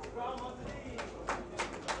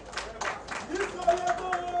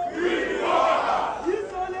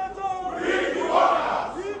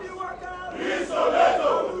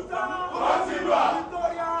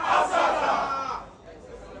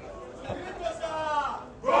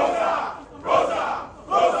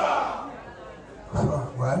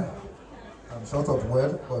 Well, I'm short of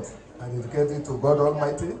word, but I dedicate it to God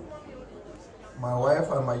Almighty, my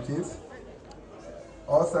wife and my kids,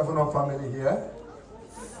 all 7 of family here,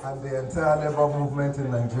 and the entire labor movement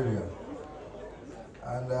in Nigeria.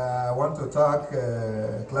 And I want to thank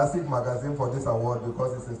Classic Magazine for this award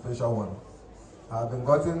because it's a special one. I've been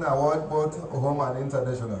getting award both home and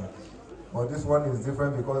international, but this one is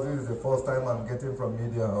different because this is the first time I'm getting from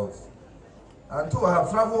Media House. And two, I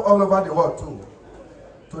have traveled all over the world too.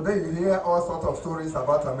 Today you hear all sorts of stories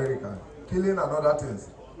about America, killing and other things.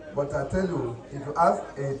 But I tell you, if you ask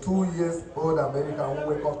a 2-year-old American who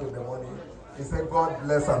wake up in the morning, he said, God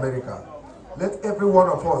bless America. Let every one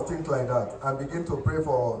of us think like that and begin to pray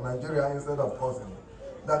for Nigeria instead of cursing.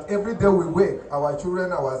 That every day we wake, our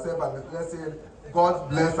children, ourselves, and let's say, God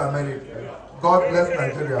bless America. God bless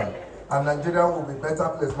Nigeria. And Nigeria will be a better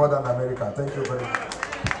place more than America. Thank you very much.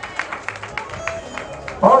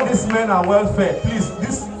 All these men are well fed. Please,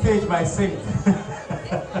 this stage might sing.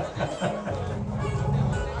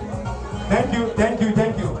 Thank you, thank you,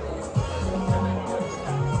 thank you.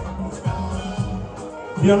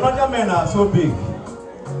 The Onoja men are so big.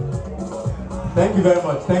 Thank you very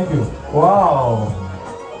much, thank you. Wow.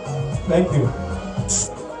 Thank you.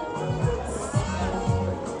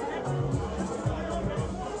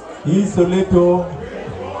 Isoleto.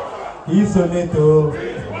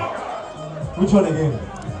 Which one again?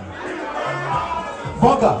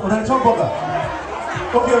 Burger, Onachon burger.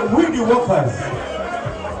 Okay, we the workers.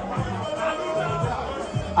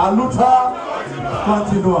 Aluta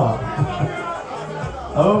continua.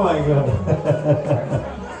 Oh my God.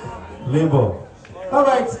 Labor. All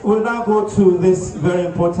right, we'll now go to this very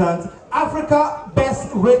important Africa Best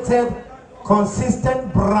Rated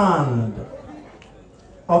Consistent Brand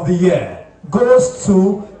of the Year goes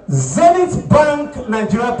to Zenith Bank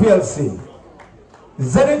Nigeria PLC.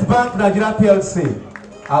 Zenith Bank Nigeria PLC.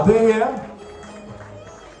 Are they here?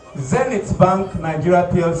 Zenith Bank Nigeria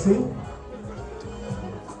PLC.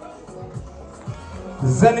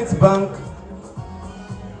 Zenith Bank.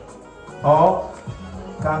 Or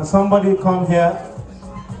can somebody come here?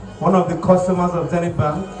 One of the customers of Zenith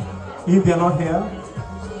Bank. If they're not here.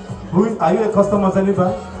 Are you a customer of Zenith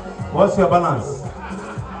Bank? What's your balance?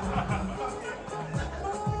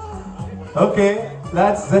 Okay,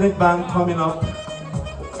 that's Zenith Bank coming up.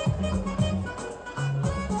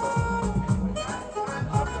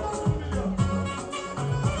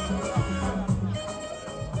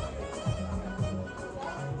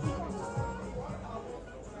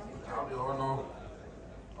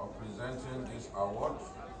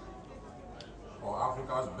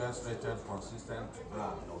 Best rated consistent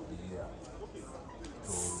brand of the year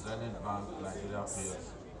to Zenith Bank Nigeria PLC.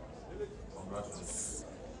 Congratulations.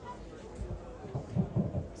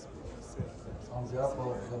 On behalf of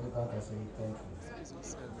Zenith Bank, I say thank you.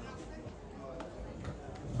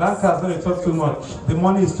 Bankers don't talk too much. The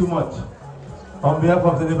money is too much. On behalf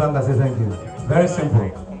of Zenith Bank, I say thank you. Very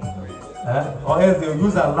simple. Or else they'll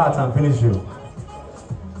use a lot and finish you.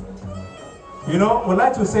 You know, we'd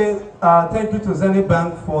like to say thank you to Zenith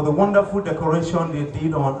Bank for the wonderful decoration they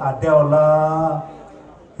did on Adeola.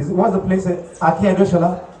 What's the place? Aki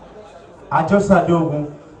Adoshola? Ajosa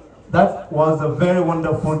Diogun. That was a very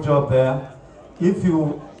wonderful job there. If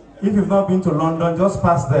you've not been to London, just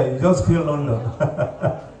pass there. You just feel London.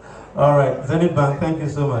 All right, Zenith Bank, thank you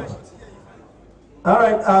so much. All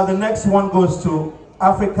right, the next one goes to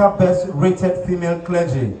Africa Best Rated Female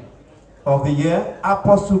Clergy of the Year,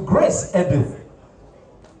 Apostle Grace Edith.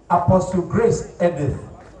 Apostle Grace Edith.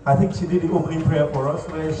 I think she did the opening prayer for us.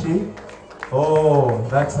 Where is she? Oh,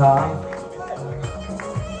 that's her.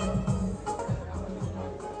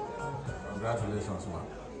 Congratulations, ma'am.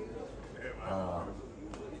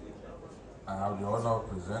 I have the honor of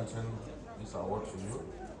presenting this award to you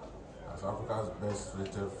as Africa's best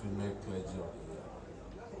rated female clergy of the year.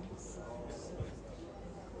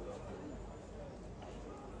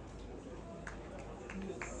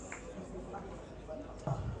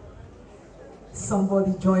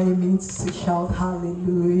 Somebody join me to shout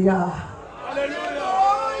hallelujah.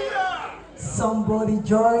 Hallelujah! Somebody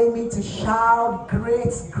join me to shout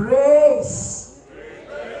great grace.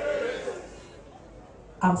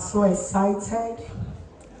 I'm so excited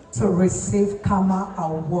to receive CAMA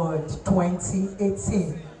Award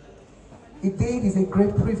 2018. Indeed, it's a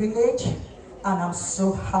great privilege and I'm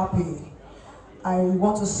so happy. I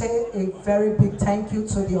want to say a very big thank you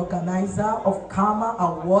to the organizer of CAMA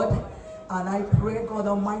Award, and I pray God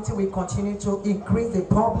Almighty will continue to increase the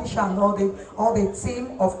publisher and all the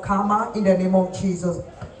team of CAMA in the name of Jesus.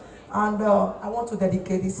 And I want to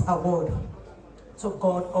dedicate this award to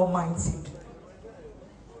God Almighty.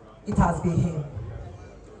 It has been Him.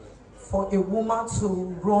 For a woman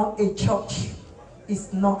to run a church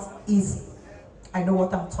is not easy. I know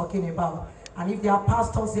what I'm talking about. And if there are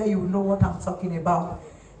pastors here, you know what I'm talking about.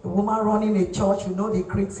 A woman running a church, you know the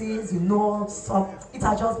critics, you know some. It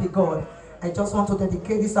has just been God. I just want to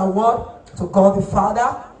dedicate this award to God the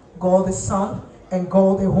Father, God the Son, and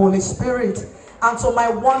God the Holy Spirit. And to my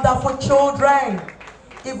wonderful children.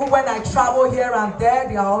 Even when I travel here and there,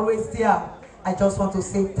 they are always there. I just want to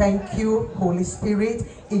say thank you, Holy Spirit,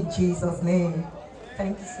 in Jesus' name.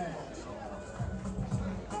 Thank you so much.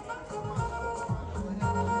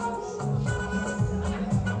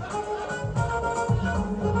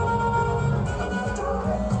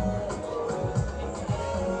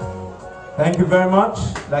 Thank you very much.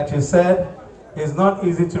 Like you said, it's not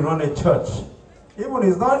easy to run a church. Even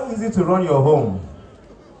it's not easy to run your home.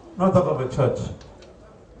 Not talk of a church.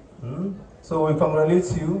 So we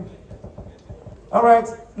congratulate you. All right,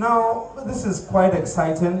 now this is quite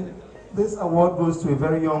exciting. This award goes to a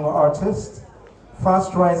very young artist,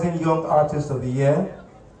 fast rising young artist of the year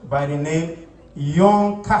by the name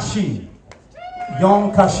Young Kashi.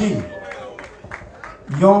 Young Kashi.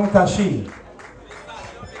 Young Kashi.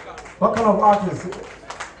 What kind of artist?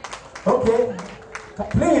 Okay.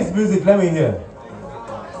 Please, music, let me hear.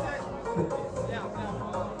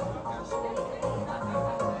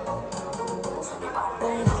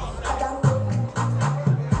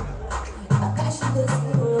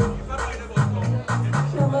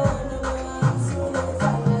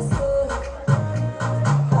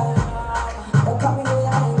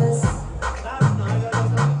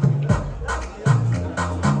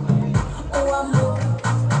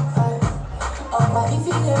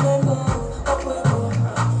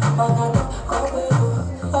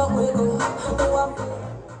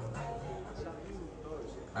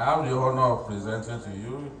 I have the honor of presenting to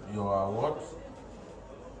you your award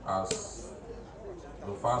as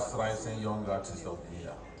the fast rising young artist of the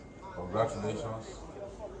year. Congratulations,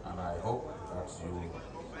 and I hope that you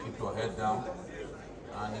keep your head down,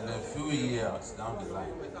 and in a few years down the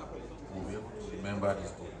line, you'll be able to remember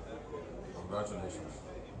this day. Congratulations.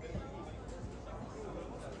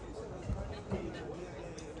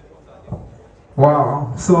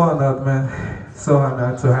 Wow, so honored, man. So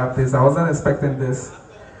honored to have this. I wasn't expecting this.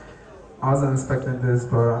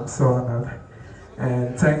 But I'm so honored.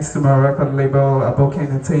 And thanks to my record label, Aboki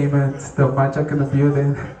Entertainment, the magic in the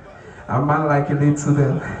building. A man like you need to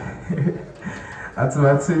them. And to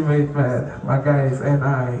my teammate, man, my guys, and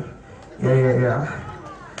I. Yeah.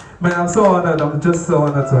 Man, I'm so honored. I'm just so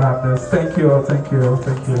honored to have this. Thank you all, thank you all,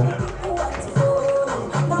 thank you all.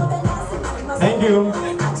 Thank you.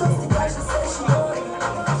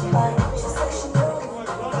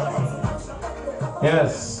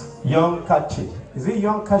 Yes, Young Kachi. Is it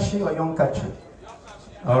Young Kashi or Young Kachi?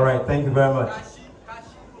 All right, thank you very much.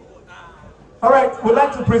 All right, we'd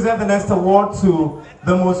like to present the next award to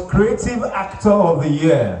the most creative actor of the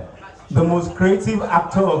year. The most creative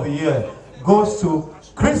actor of the year goes to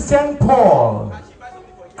Christian Paul.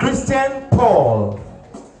 Christian Paul.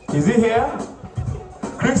 Is he here?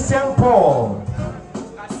 Christian Paul.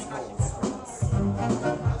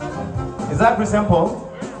 Is that Christian Paul?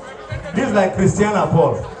 This is like Christiana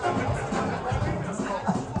Paul.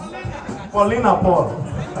 Paulina Paul.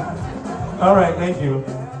 All right, thank you.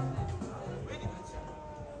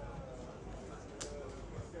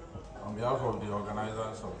 On behalf of the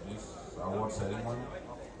organizers of this award ceremony,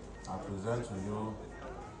 I present to you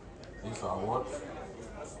this award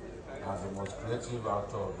as the most creative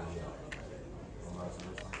actor of the year.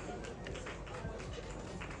 Congratulations.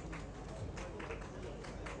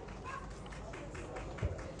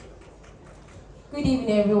 Good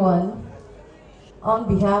evening, everyone. On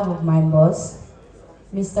behalf of my boss,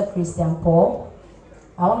 Mr. Christian Paul,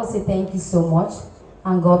 I want to say thank you so much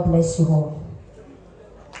and God bless you all.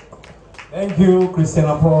 Thank you, Christian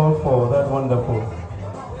Paul, for that wonderful.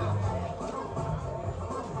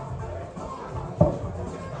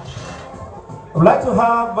 I would like to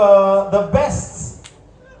have the best,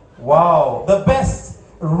 the best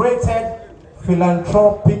rated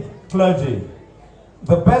philanthropic clergy.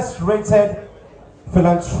 The best rated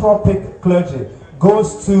philanthropic clergy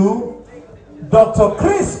goes to Dr.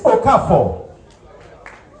 Chris Okafor.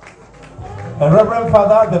 Reverend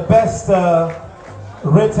Father, the best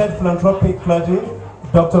rated philanthropic clergy,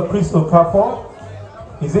 Dr. Chris Okafor.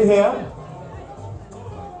 Is he here?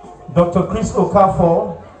 Dr. Chris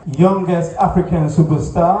Okafor, youngest African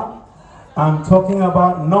superstar. I'm talking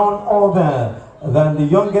about none other than the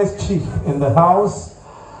youngest chief in the house,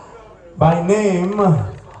 by name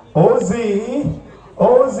Ozzy.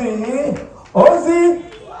 All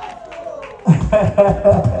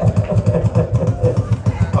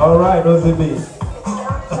right, Ozzy B.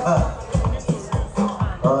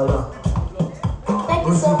 Thank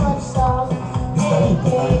you so much, sir.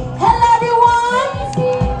 Hello, everyone.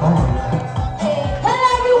 Hello,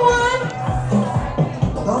 everyone.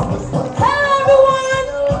 Hello, everyone.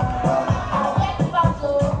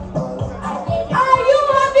 Are you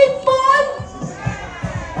having fun?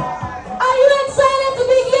 Are you excited to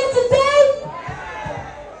be here today?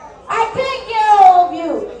 I can't get all of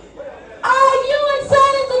you. Are you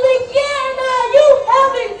excited to be here and are you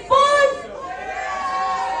having fun?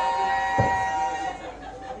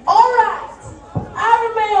 Alright, I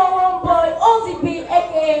remain your homeboy, Ozzy B,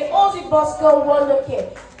 aka Ozzy Bosco Wonder Kid,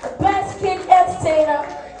 the best kid entertainer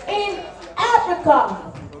in Africa.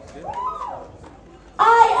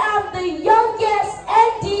 I am the youngest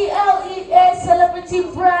NDLEA celebrity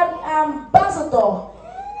brand ambassador,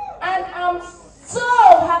 and I'm so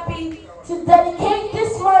happy to dedicate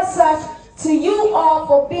this message to you all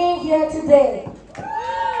for being here today.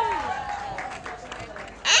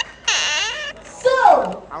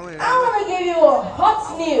 So, I want to give you a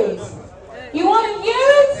hot news. You want to hear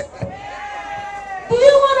it? Do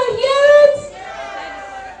you want to hear it?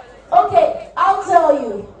 Okay, I'll tell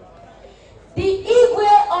you. The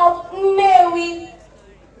Igwe of Nnewi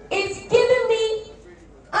is giving me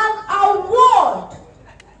an award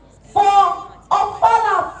for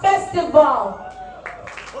Ofala Festival.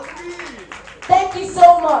 Thank you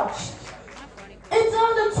so much. It's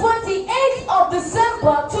on the 28th of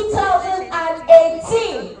December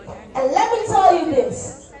 2018. And let me tell you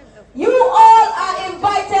this. You all are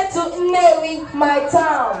invited to Nnewi, my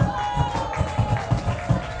town.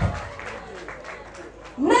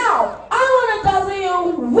 Now, I want to dazzle you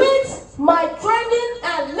with my trending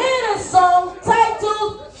and latest song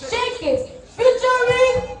titled Shake It,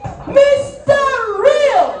 featuring Mr.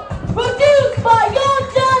 Real, produced by Young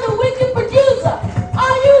John, the wicked producer.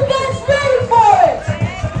 Are you guys ready for it?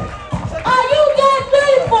 Are you guys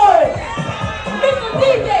ready for it? Mr.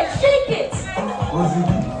 DJ, shake it.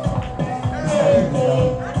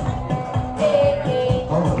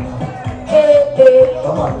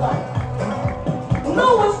 No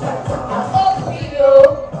respect. I love you.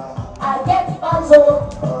 I get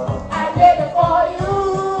puzzled. I did it for you.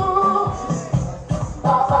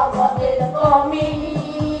 Papa, what did it for me?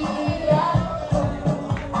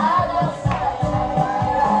 I just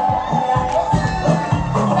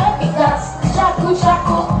because shaku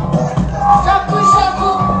shaku, shaku shaku.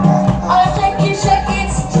 I shake it.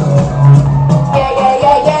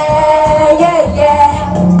 Yeah.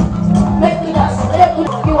 Make me dance,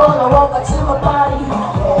 you wanna walk to my body.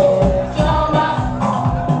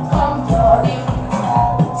 Come Johnny,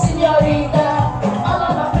 señorita. All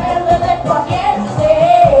of my friends will let forget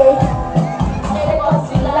today. They want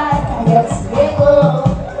to like I get stable.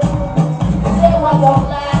 Say what you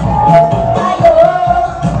like, I go.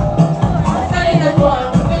 I'm feeling the one,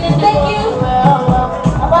 thank you.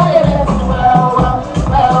 I'm about to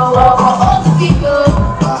well, all the people.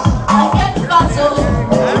 I get the battle.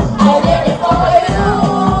 I did it for you.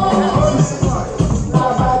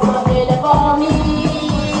 Nobody did it for me.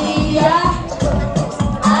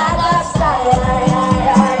 I got style.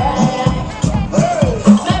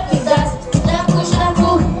 Make me dance, shaku shaku,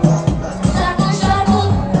 shaku shaku.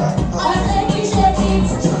 I shake it.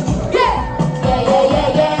 Yeah.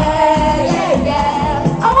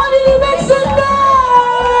 I want you to make some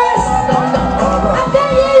noise. I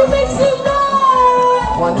tell you to make some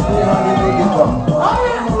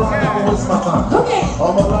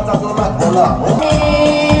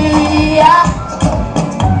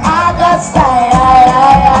I got style.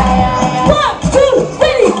 1, 2,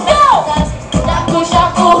 3, go!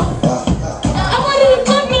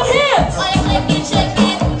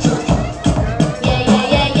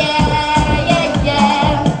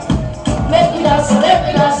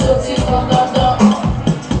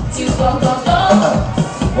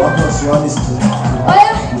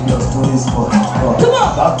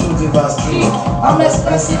 I'm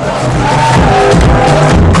expressing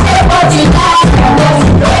everybody laugh and then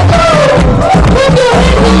we go. We do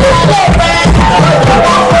it, we do it, man.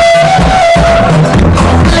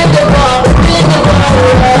 Play the ball, play the ball.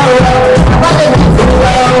 What a beautiful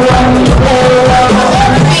world when we play.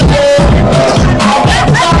 Every day, I get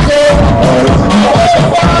something. I wait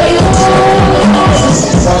for you.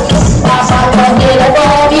 Papa, don't get a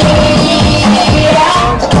body.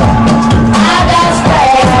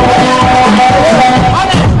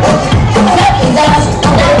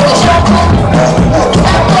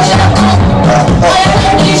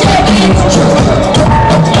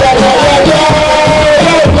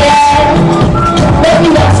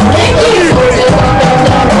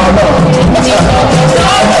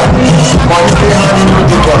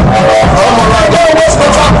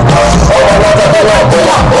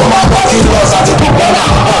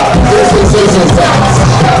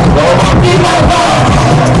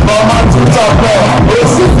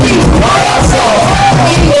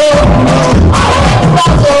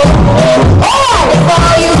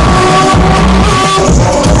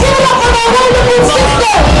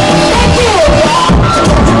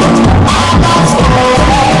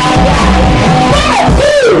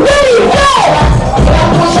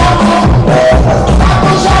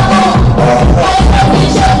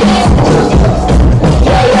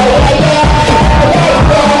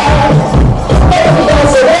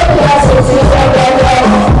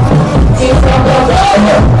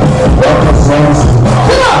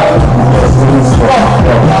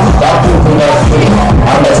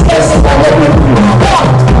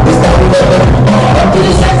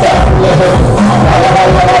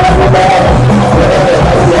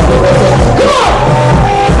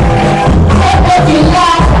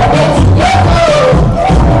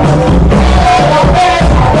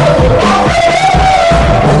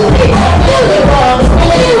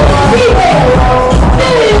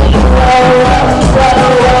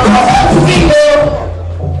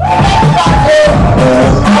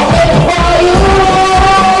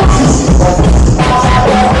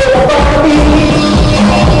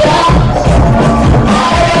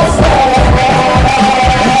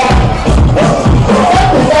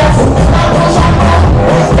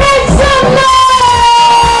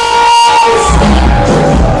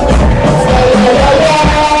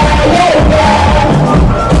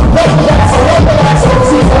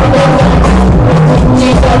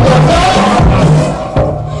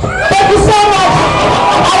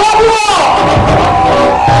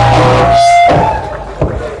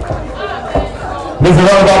 This is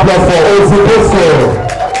a round of applause for OC Bosco.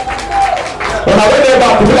 When I went there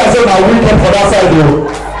back, people are saying I'm weekend for that side.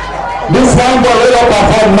 This fine boy will not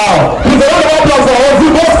perform now. Please a round of applause for OC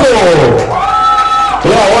Bosco.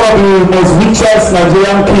 Yeah, one of the most richest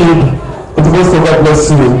Nigerian kids. OC Bosco, God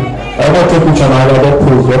bless you. I want to take picture now. I don't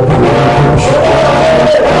pose.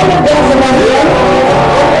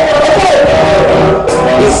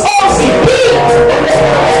 It's OCP.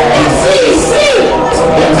 It's CC.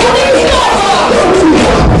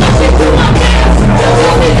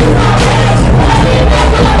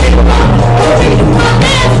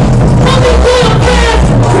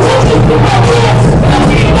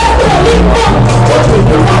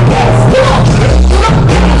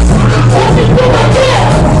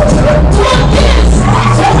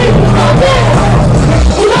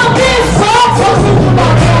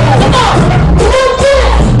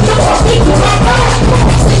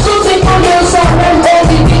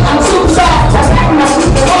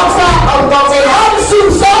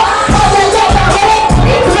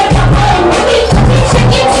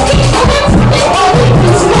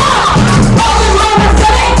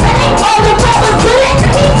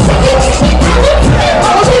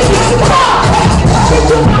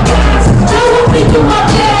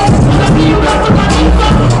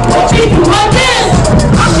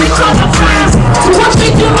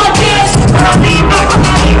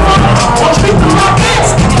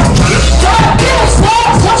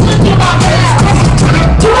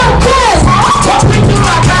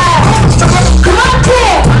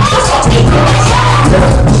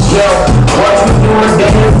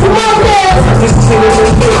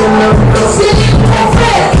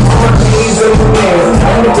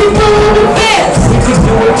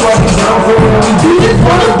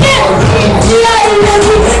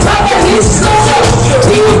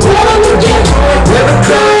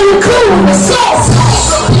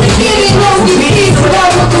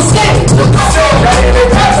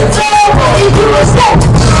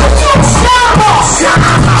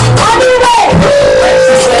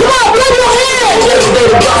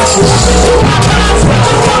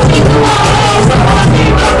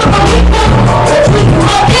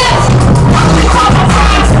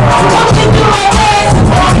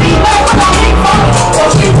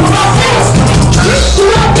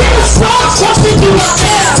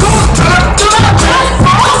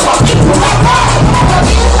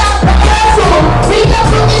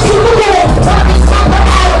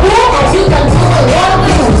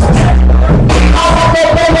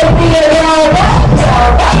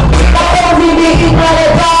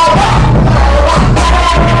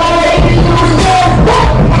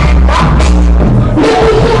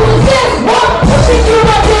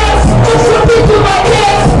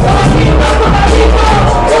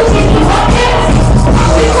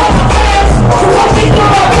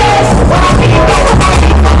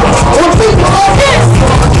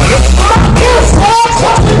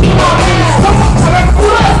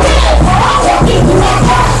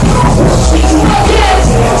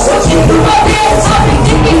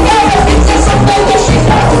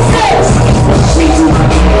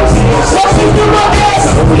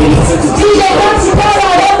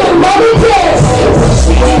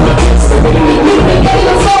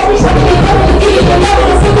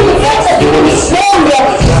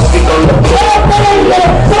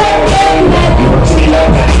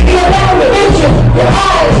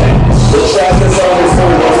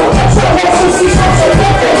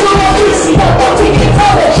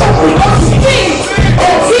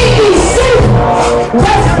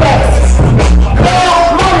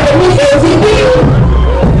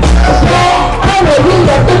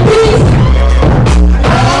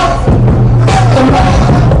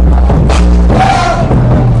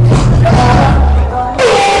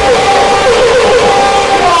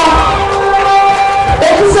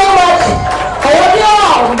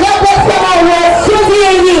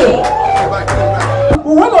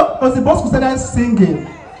 when Ozibosco started singing,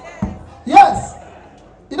 yes,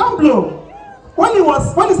 he don't blow. When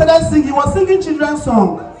he started singing, he was singing children's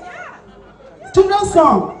song. Children's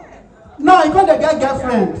song. Now he got the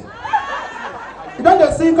girlfriend. You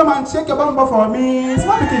don't sing, come and shake your bumper for me.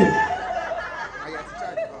 Small pikin.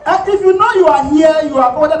 If you know you are here, you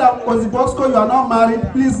are older than Ozibosco, you are not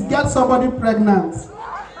married, please get somebody pregnant.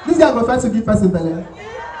 This guy go first to give person belly.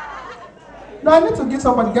 No, I need to get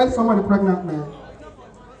somebody pregnant, man.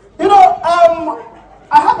 You know,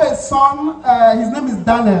 I have a son, his name is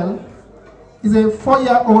Daniel. He's a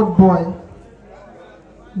 4-year-old boy.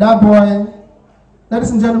 That boy,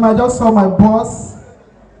 ladies and gentlemen, I just saw my boss,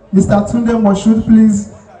 Mr. Tunde Moshood.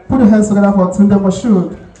 Please put your hands together for Tunde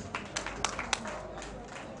Moshood.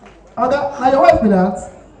 Okay, now your wife with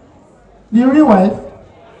that? The real wife?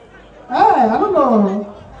 Hey, I don't know.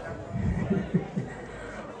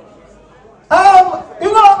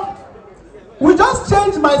 You know, we just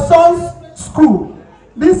changed my son's school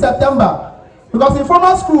this September because in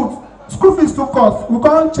former school fees too cost. We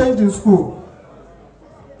can't change the school.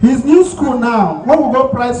 His new school now, when we go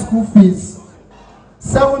price school fees,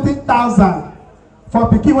 70,000 for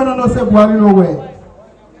pikin when I don't say Buhari nowhere.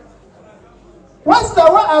 Why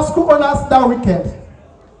are school owners that wicked?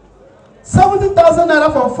 70,000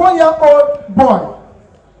 naira for a 4-year-old boy.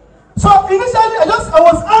 So initially, I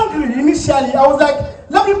was angry. Initially, I was like,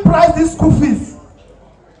 let me price this school fees.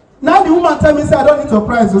 Now the woman tell me, say I don't need to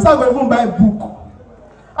price. So I go even buy a book.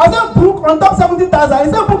 I said book on top 70,000.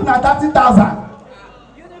 He said book now 30,000.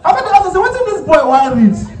 I said, what did this boy want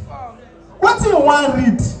read? What do you want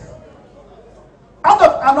read? Out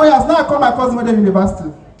of annoyance, now I call my cousin at the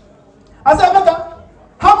university. I said, Emeka,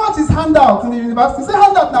 how much is handout in the university? He said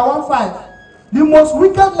handout now 1.5. The most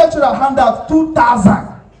wicked lecturer handout 2,000.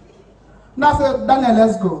 Now I said, Daniel,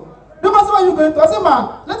 let's go. The man said, where are you going to? I said,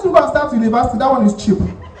 man, let me go and start university. That one is cheap.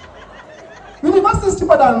 University is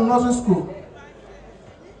cheaper than nursery school.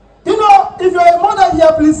 You know, if you're a mother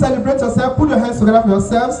here, please celebrate yourself. Put your hands together for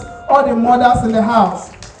yourselves. All the mothers in the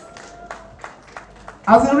house.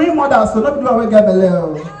 As a real mother, so not the one where get belly.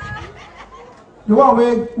 The one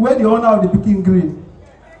where the owner of the pikin green.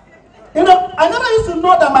 You know, I never used to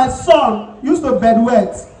know that my son used to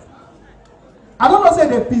bedwet. I don't know say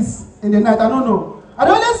the peace in the night. I don't know. I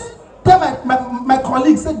always tell my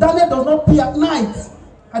colleagues, say Daniel does not pee at night.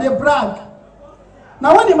 And they brag.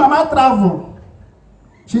 Now when the mama travel,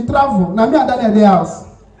 she travel. Now me and Daniel at the house.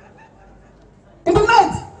 In the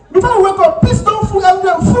night, before we wake up, peace don't full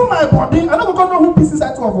everywhere, full my body. I don't know who peace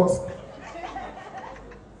inside two of us.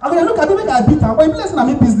 I'm gonna look at the way I beat her, but if listen, I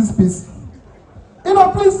mean peace this peace. You know,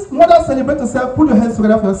 please, mothers, celebrate yourself. Put your hands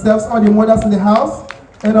together for yourselves. All the mothers in the house.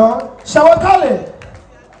 You know, Shawakale.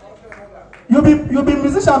 You be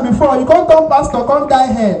musician before. You can't turn pastor, can't die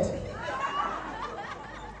head.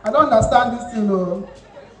 I don't understand this thing, though.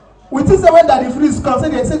 We think when that the freeze comes,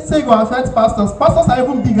 say you go affect pastors. Pastors are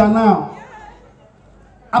even bigger now.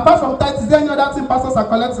 Apart from tithes, is there any other thing pastors are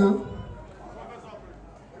collecting?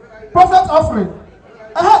 Prophet offering.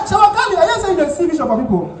 Shawakali, I just say you see vision for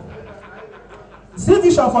people. See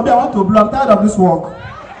vision for me, I want to blow. I'm tired of this work.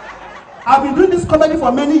 I've been doing this comedy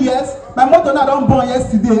for many years. My mother now don't born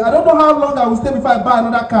yesterday. I don't know how long I will stay before I buy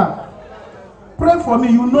another car. Pray for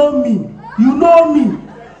me. You know me. You know me.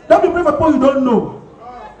 Don't be praying for people you don't know.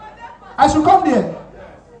 I should come there.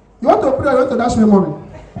 You want to pray or you want to dash memory?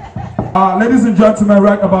 Ladies and gentlemen,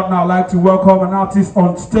 right about now, I'd like to welcome an artist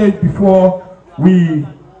on stage before we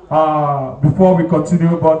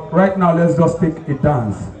continue. But right now, let's just take a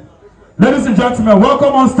dance. Ladies and gentlemen,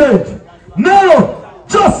 welcome on stage. Nero,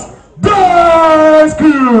 just dance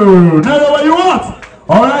crew. Nero, what you want?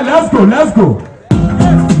 All right, let's go, let's go.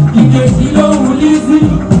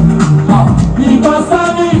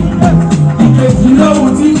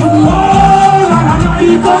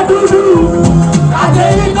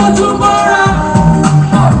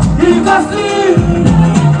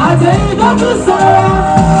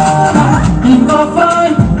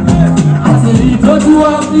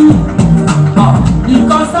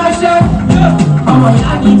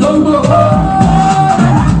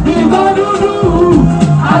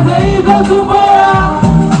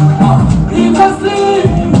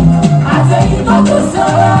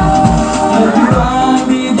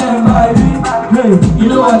 You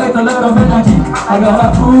know I got a lot of energy. I got a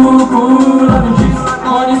cool energy.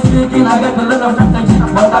 Money speaking, I got a lot of energy.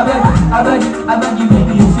 But I beg you,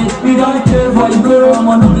 baby, you see, we don't care for you, go on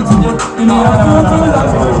one of the today. You know I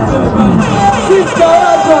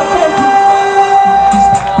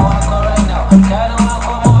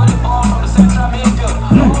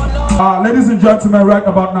Ladies and gentlemen, right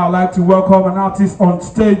about now, I'd like to welcome an artist on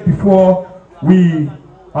stage before we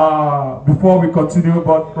before we continue,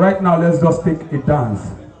 but right now let's just take a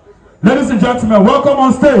dance. Ladies and gentlemen, welcome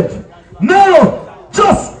on stage, Nero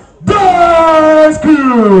Just Dance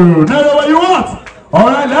Crew. Nero, where you at? All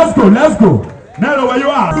right, let's go, let's go. Nero, where you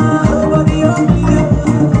at?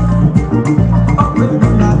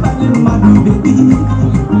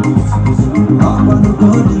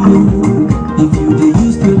 If you dey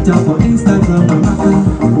use Twitter for Instagram,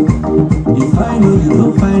 if I know you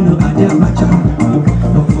don't find no idea matcha.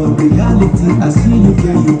 But for reality, I see you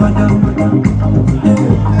here, you madam.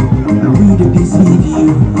 Now we dey deceive you.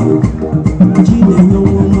 Jine no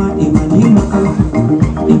woman, imani maka.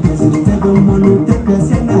 Because the table mono, the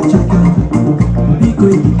person na chaka.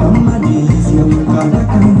 Because you come mad, easy, you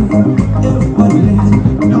kadaka. Everybody,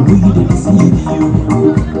 now we dey deceive you.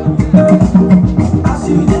 I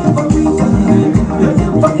see you there for Twitter, you're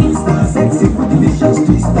there for Insta, sexy for delicious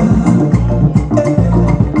twister.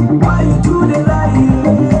 Why you do the lie?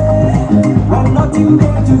 When nothing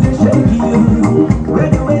there to the shake you, where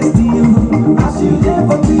the waste you? I see you there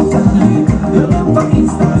for Twitter, you're there for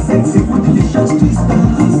Insta, sexy for delicious twister.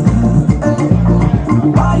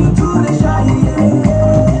 Why you do the shy?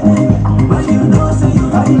 When you know say you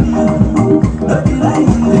hide you, don't be like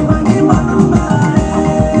you, man, give my number.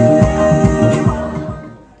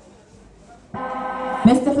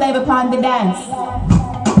 Mr. Flavor upon the dance.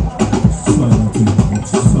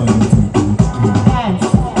 Dance.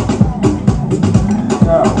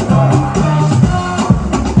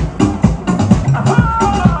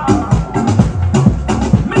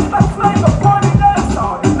 Mr. Flavor upon the dance.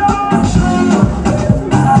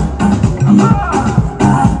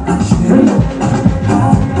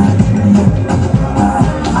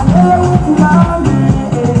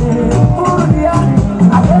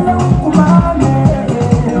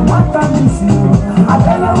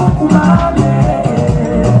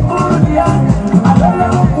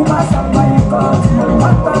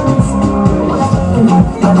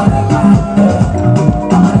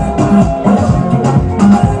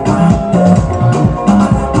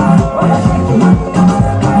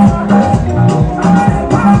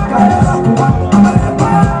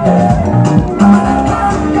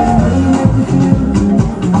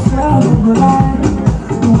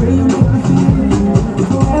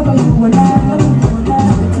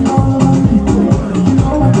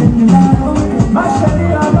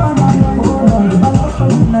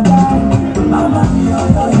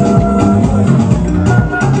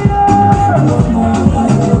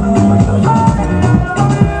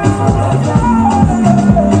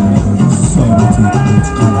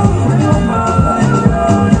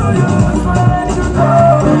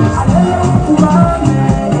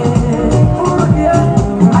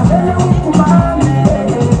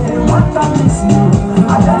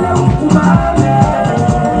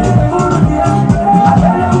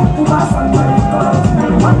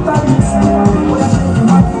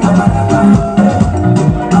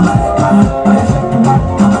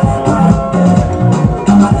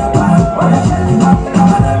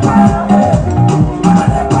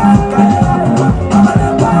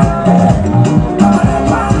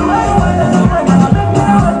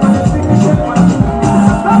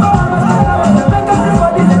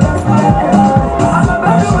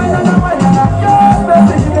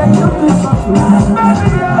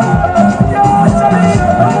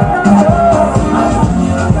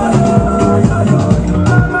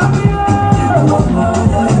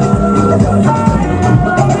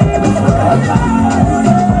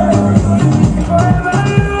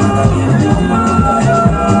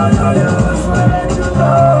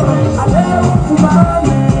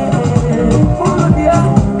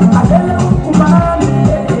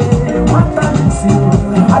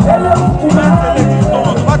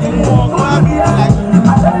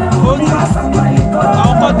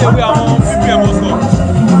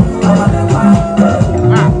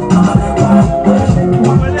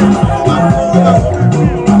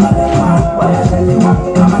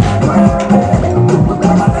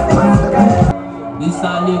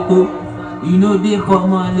 You know they for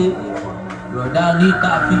money, brother need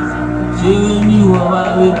taffy. Ṣé ní wọ́n wá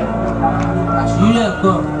wé? Àṣírí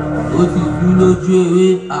ẹ̀kọ́, ó ti tú lójú ewé.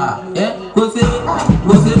 Kó ṣe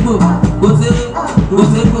kó ṣe bò, kó ṣe kó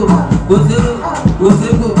ṣe bò, kó ṣe kó ṣe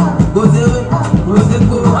bò, kó ṣe kó ṣe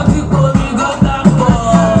bò. Wọ́n ti kó mi gọ́tà pọ̀,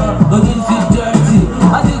 ojú ti dẹ́rẹ́tì.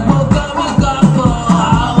 Wọ́n ti kó kẹ́míkà pọ̀,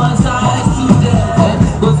 àwọn sáyẹ́nsì student.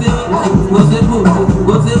 Kó ṣe bò, kó ṣe bò,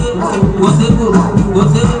 kó ṣe kó ṣe bò, kó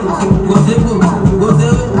ṣe.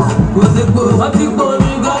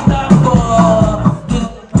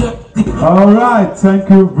 All right, thank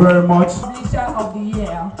you very much. Musician of the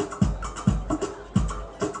year.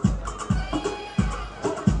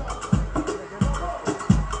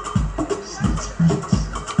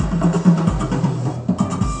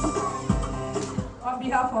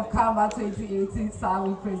 behalf of CAMA 2018, sir,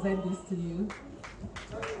 we present this to you.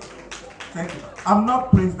 Thank you. I'm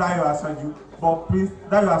not Prince Dayo Asaju, but Prince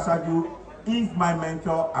Dayo Asaju is my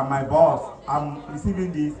mentor and my boss. I'm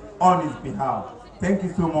receiving this on his behalf. Thank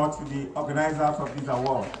you so much to the organizers of this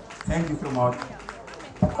award. Thank you so much.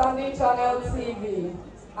 Standing Channel TV,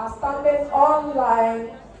 Outstanding Online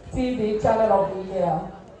TV Channel of the Year,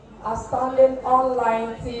 Outstanding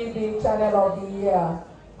Online TV Channel of the Year,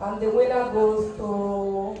 and the winner goes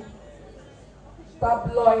to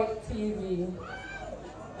Tabloid TV.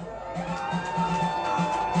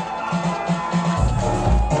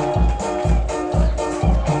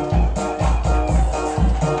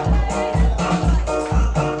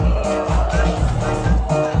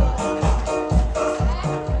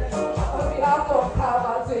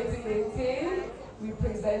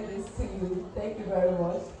 Thank you very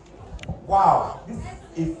much. Wow, this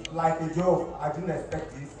is like a joke. I didn't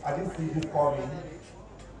expect this. I didn't see this coming.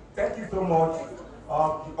 Thank you so much,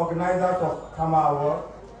 the organizers of CAMAwards.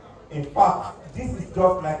 In fact, this is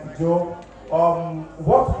just like a joke.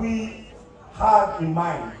 What we had in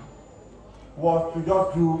mind was to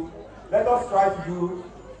just do, let us try to do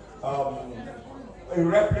a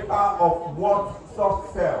replica of what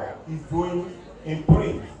Soft Cell is doing in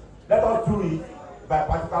print. Let us do it by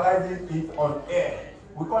particularizing it on air.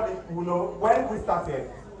 We call it, you know, when we started,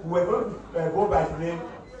 we were going to go by the name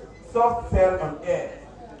Soft Cell on Air.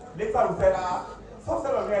 Later we said, Soft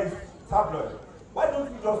Cell on Air is tabloid. Why don't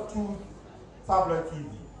we just choose tabloid TV?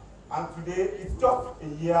 And today, it's just a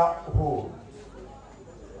year old.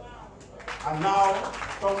 And now,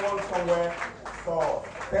 someone somewhere saw.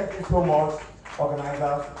 Thank you so much,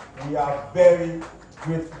 organizers. We are very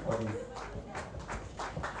grateful for this.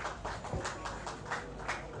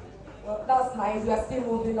 Well, that's nice. We are still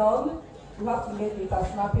moving on. We have to make it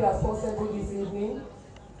as snappy as possible this evening.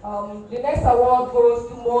 The next award goes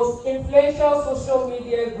to Most Influential Social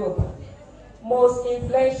Media Group. Most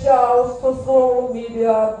Influential Social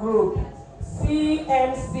Media Group.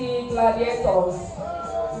 CMC Gladiators.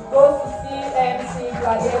 It goes to CMC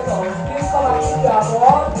Gladiators. Please come and take your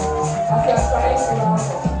award as you are trying to round up.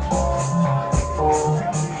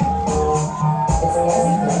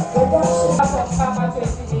 Of CAMA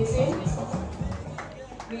 2018,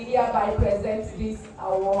 we hereby present this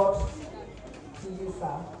award to you,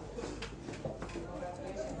 sir.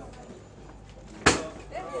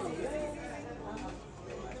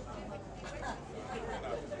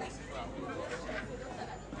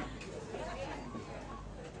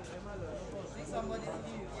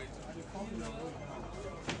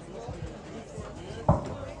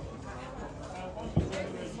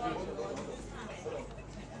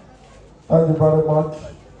 Thank you very much.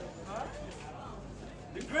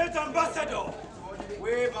 The great ambassador,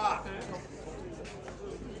 way back.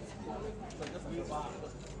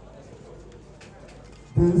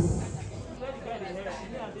 This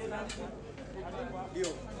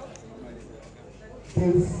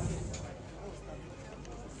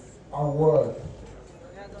award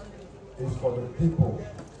is for the people.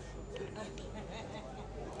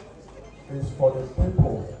 It's for the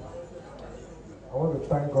people. I want to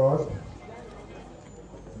thank God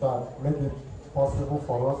that made it possible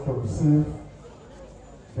for us to receive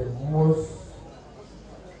the most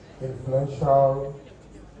influential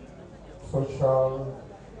social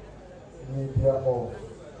media of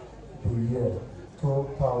the year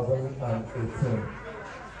 2018.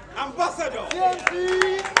 Ambassador!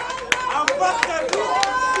 Ambassador!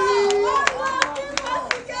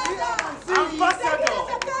 Ambassador!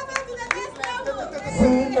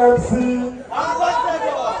 CMC!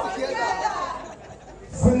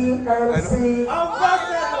 CMC!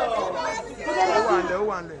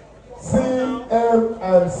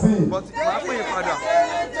 CMC! But my father.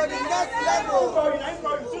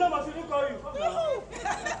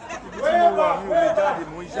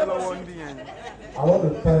 I want to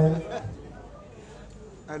thank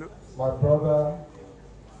my brother,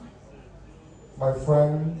 my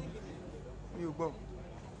friend,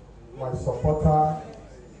 my supporter,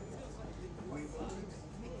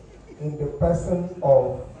 in the person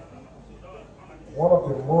of one of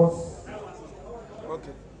the most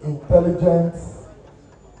intelligent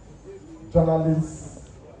journalists,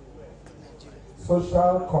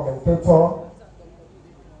 social commentator,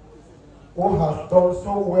 who has done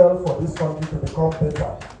so well for this country to become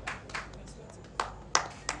better.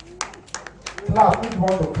 Clap, if you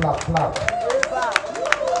want to clap, clap.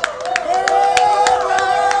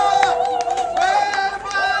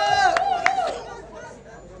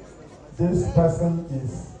 This person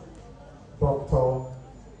is Dr.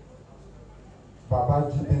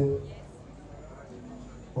 Babajide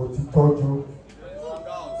Otitoju.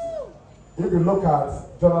 If you look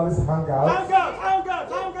at journalist hangouts,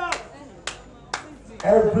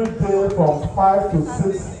 every day from 5 to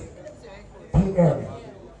 6 p.m.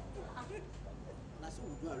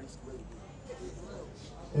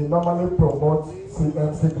 He normally promotes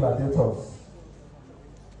CMC gladiators.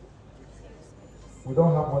 We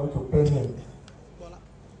don't have money to pay him,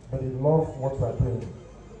 but he loves what we are doing.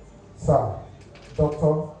 Sir,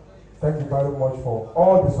 Doctor, thank you very much for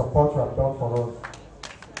all the support you have done for us.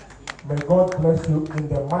 May God bless you in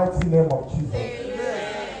the mighty name of Jesus.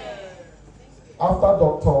 Amen. After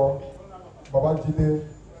Dr. Babajide,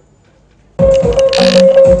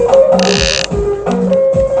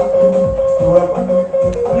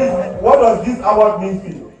 please, what does this award mean to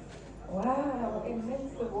you? Wow, it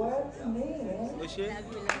means the word to me.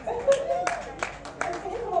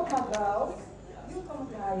 Come on, my girls. You come,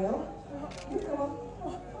 Gaio. You come.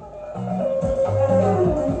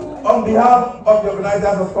 On behalf of the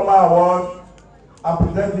organizers of CAMAwards, I'm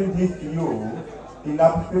presenting this to you in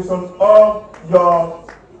appreciation of your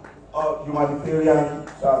humanitarian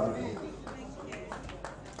service.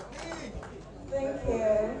 Thank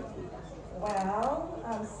you. Well,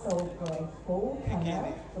 I'm so grateful,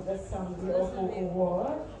 for this beautiful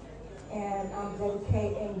award, and I'm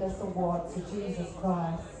dedicating this award to Jesus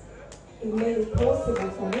Christ. He made it possible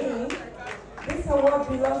for me. This award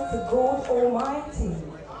belongs to God Almighty.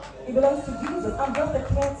 It belongs to Jesus. I'm just a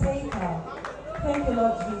caretaker. Thank you,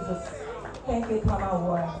 Lord Jesus. Thank you,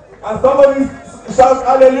 CAMAwards. And somebody shout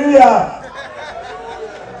hallelujah.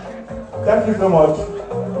 Thank you so much.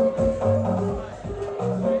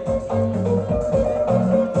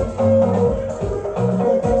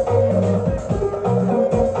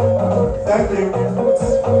 Thank you.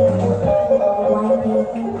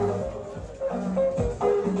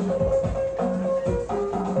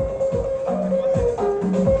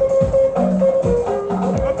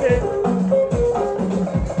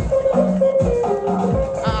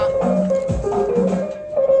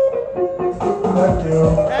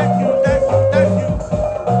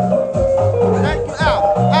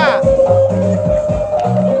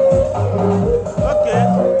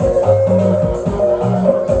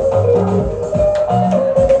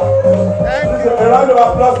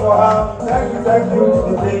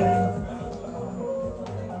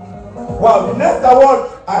 Wow, the next award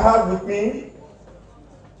I have with me,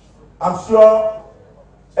 I'm sure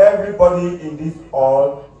everybody in this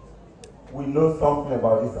hall will know something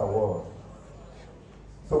about this award.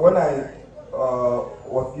 So when I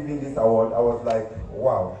was giving this award, I was like,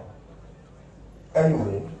 wow.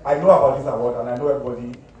 Anyway, I know about this award and I know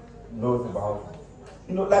everybody knows about it.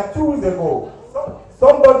 You know, like 2 weeks ago,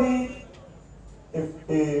 somebody,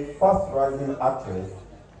 a fast rising actress,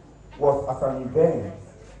 was at an event,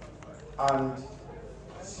 and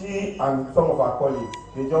she and some of her colleagues,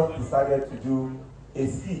 they just decided to do a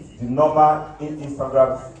skit, the normal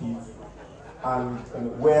Instagram skit, and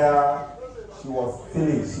where she was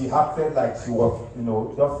stealing. She acted like she was,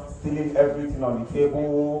 just stealing everything on the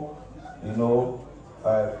table,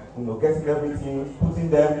 getting everything, putting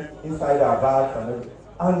them inside her bag and everything.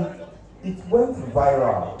 And it went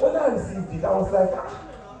viral. When I received it, I was like,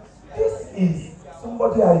 this is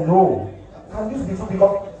somebody I know. Can this be true?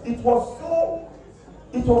 Because it was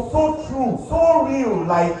so true, so real,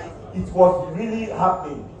 like it was really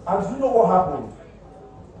happening. And you know what happened?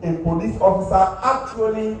 A police officer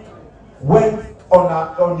actually went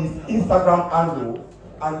on his Instagram handle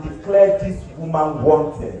and declared this woman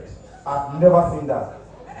wanted. I've never seen that.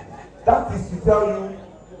 That is to tell you,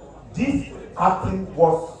 this acting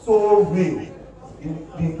was so real.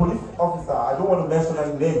 The police officer, I don't want to mention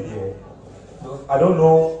his name here. I don't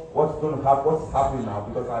know what's going to happen, what's happening now,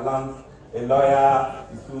 because I learned a lawyer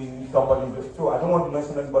is suing somebody. So I don't want to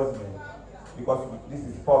mention anybody's name because this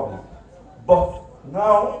is public. But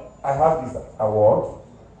now I have this award.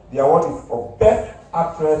 The award is for Best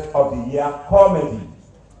Actress of the Year Comedy.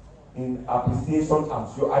 In appreciation, I'm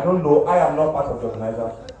sure. I don't know, I am not part of the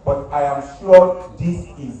organizer, but I am sure this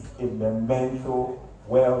is a memento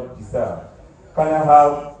well deserved. Can I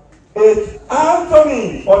have H.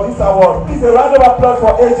 Anthony for this award? Please, a round of applause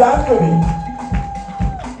for H. Anthony.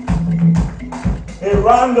 A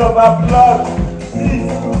round of applause. Please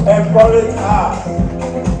encourage her.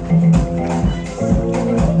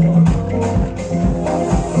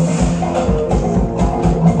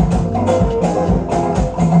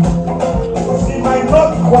 She might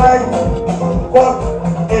not quite got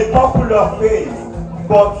a popular face,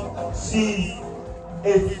 but she's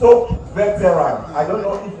a soap veteran. I don't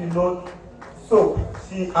know if you know soap.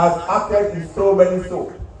 She has acted in so many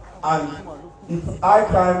soap, and it's high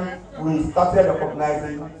time we started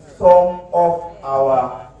recognizing some of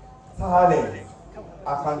our talent.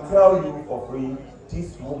 I can tell you for free,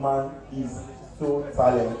 this woman is so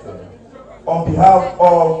talented. On behalf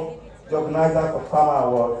of the organizers of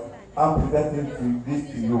CAMAwards, I'm presenting this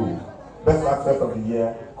to you. Best Actress of the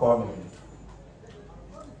Year, Comedy.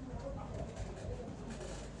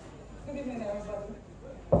 Good evening, everybody.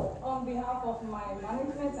 On behalf of my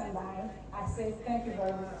management and I say thank you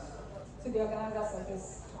very much to the organizers of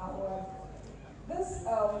this award. This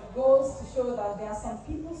goes to show that there are some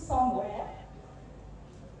people somewhere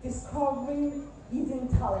discovering hidden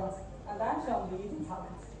talent, and I'm sure I'm the hidden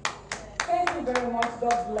talent. Thank you very much.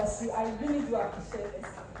 God bless you. I really do appreciate it.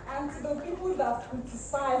 And to the people that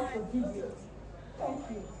criticized the video, thank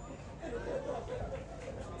you.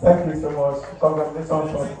 Thank you so much.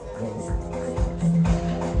 Congratulations.